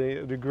such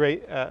a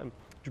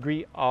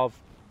degree of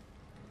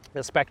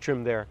the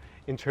spectrum there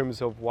in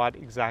terms of what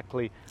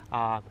exactly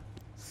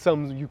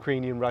some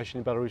Ukrainian,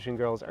 Russian, Belarusian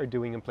girls are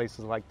doing in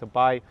places like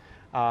Dubai.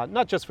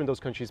 Not just from those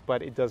countries,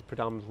 but it does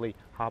predominantly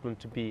happen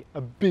to be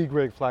a big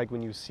red flag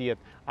when you see it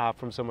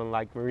from someone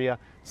like Maria.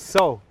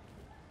 So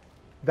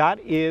that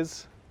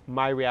is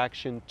my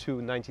reaction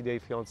to 90 Day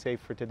Fiancé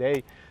for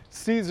today.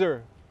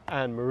 Caesar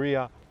and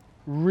Maria,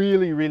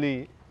 really,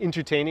 really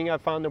entertaining. I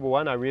found, number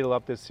one, I really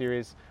love this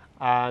series,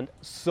 and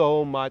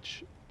so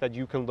much that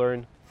you can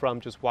learn from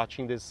just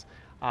watching this.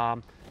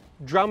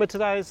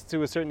 Dramatized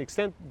to a certain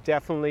extent,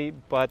 definitely,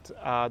 but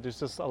there's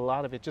just a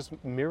lot of it just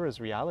mirrors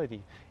reality,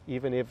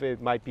 even if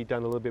it might be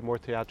done a little bit more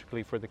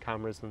theatrically for the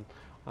cameras, and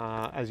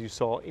as you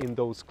saw in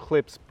those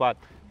clips, but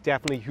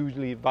definitely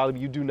hugely valuable.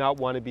 You do not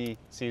want to be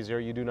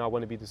Caesar, you do not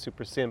want to be the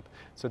super simp,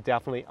 so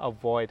definitely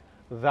avoid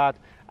that.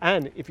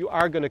 And if you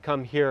are going to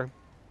come here,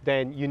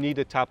 then you need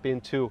to tap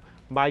into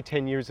my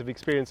 10 years of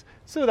experience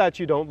so that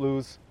you don't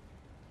lose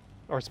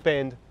or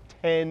spend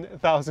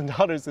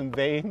 $10,000 in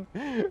vain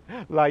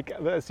like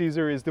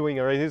Caesar is doing,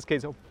 or in his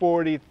case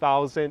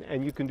 $40,000,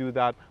 and you can do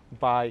that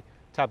by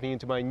tapping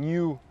into my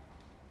new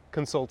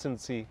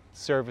consultancy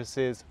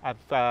services.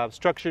 I've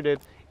structured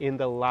it in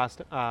the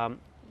last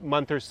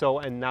month or so,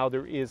 and now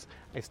there is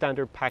a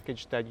standard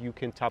package that you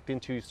can tap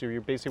into. So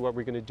you're basically, what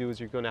we're going to do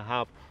is you're going to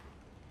have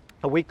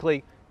a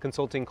weekly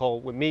consulting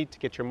call with me to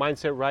get your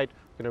mindset right.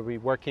 We're going to be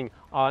working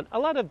on a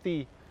lot of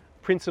the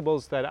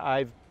principles that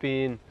I've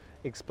been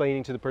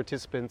explaining to the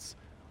participants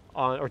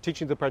or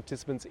teaching the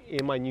participants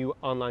in my new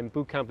online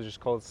bootcamp, which is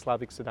called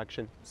Slavic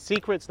Seduction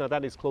Secrets. Now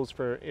that is closed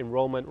for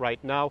enrollment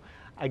right now.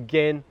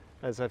 Again,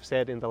 as I've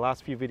said in the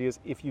last few videos,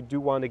 if you do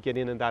want to get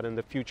in on that in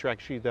the future,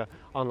 actually the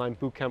online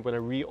bootcamp, when I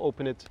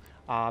reopen it,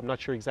 I'm not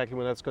sure exactly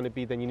when that's going to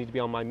be, then you need to be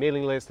on my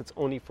mailing list. It's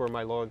only for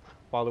my loyal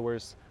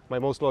followers, my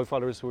most loyal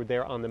followers who are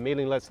there on the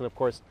mailing list. And of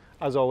course,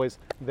 as always,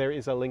 there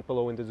is a link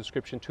below in the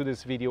description to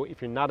this video.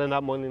 If you're not on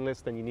that mailing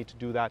list, then you need to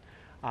do that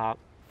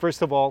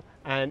first of all.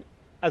 And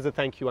as a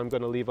thank you, I'm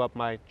going to leave up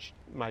my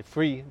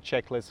free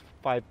checklist,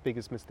 5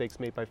 biggest mistakes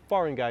made by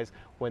foreign guys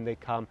when they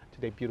come to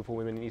date beautiful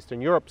women in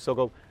Eastern Europe. So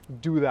go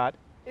do that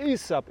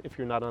ASAP if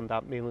you're not on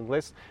that mailing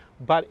list.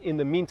 But in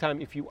the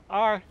meantime, if you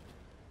are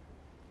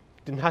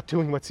not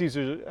doing what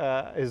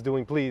Caesar is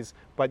doing, please,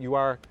 but you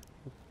are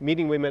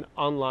meeting women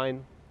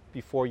online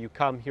before you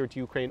come here to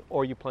Ukraine,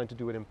 or you plan to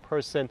do it in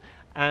person,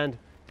 and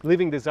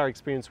living the Czar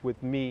experience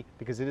with me,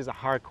 because it is a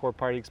hardcore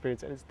party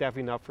experience and it's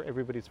definitely not for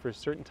everybody. It's for a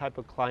certain type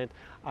of client.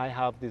 I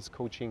have this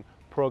coaching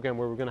program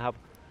where we're going to have,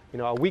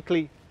 a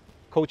weekly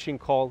coaching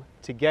call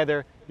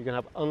together. You're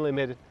going to have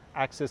unlimited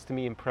access to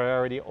me in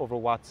priority over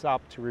WhatsApp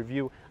to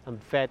review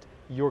and vet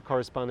your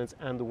correspondence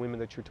and the women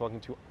that you're talking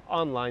to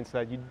online, so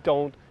that you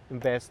don't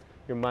invest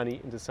your money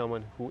into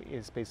someone who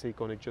is basically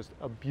going to just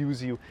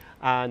abuse you,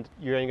 and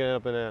you're going to end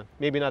up in a,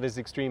 maybe not as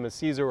extreme as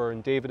Caesar or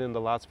in David in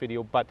the last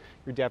video, but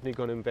you're definitely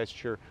going to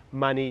invest your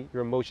money,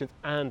 your emotions,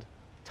 and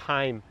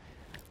time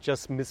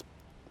just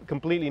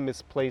completely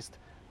misplaced.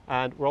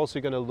 And we're also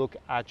going to look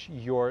at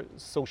your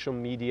social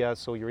media,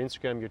 so your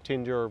Instagram, your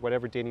Tinder, or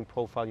whatever dating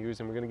profile you're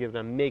using. We're going to give it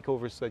a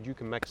makeover so that you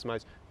can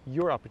maximize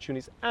your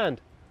opportunities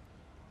and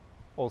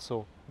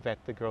also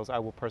vet the girls. I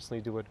will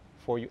personally do it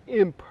for you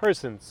in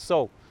person.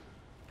 So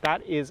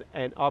that is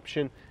an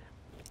option.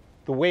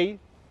 The way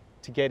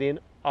to get in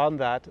on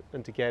that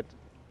and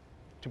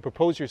to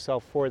propose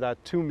yourself for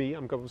that to me,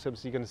 I'm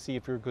obviously going to see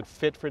if you're a good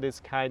fit for this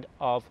kind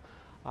of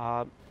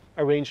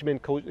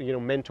arrangement,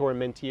 mentor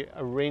and mentee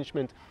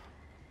arrangement,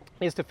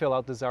 is to fill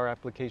out the Czar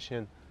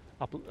application,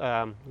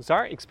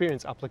 Czar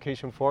Experience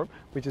application form,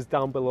 which is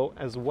down below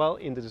as well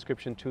in the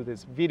description to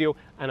this video.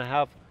 And I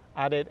have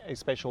added a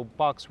special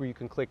box where you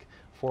can click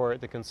for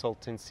the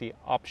consultancy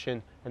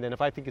option. And then if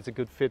I think it's a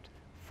good fit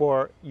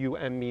for you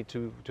and me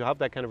to have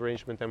that kind of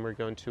arrangement, then we're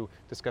going to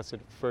discuss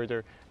it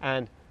further.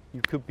 And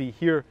you could be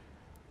here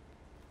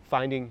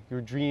finding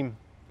your dream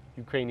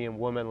Ukrainian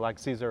woman like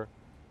Caesar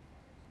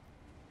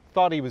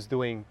thought he was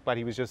doing, but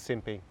he was just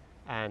simping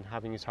and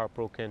having his heart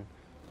broken,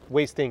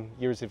 wasting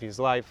years of his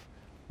life,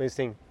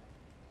 wasting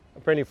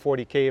apparently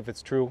 40K if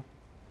it's true.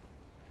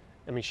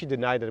 I mean, she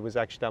denied that it was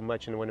actually that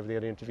much in one of the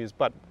other interviews,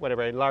 but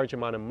whatever, a large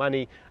amount of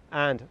money,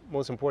 and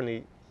most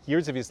importantly,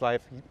 years of his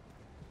life,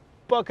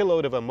 bucket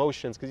load of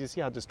emotions, because you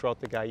see how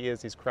distraught the guy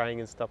is, he's crying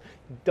and stuff.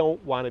 You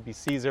don't want to be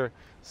Caesar,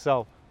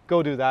 so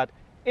go do that.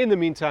 In the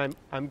meantime,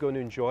 I'm going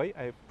to enjoy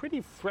a pretty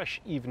fresh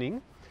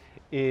evening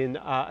in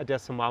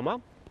Odessa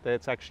Mama.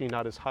 That's actually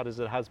not as hot as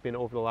it has been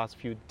over the last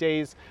few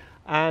days,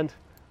 and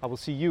I will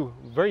see you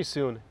very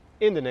soon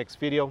in the next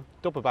video.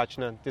 Do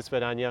побачення, до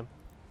свидания.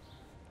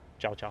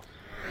 Ciao, ciao.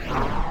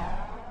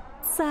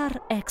 Czar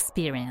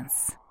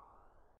Experience.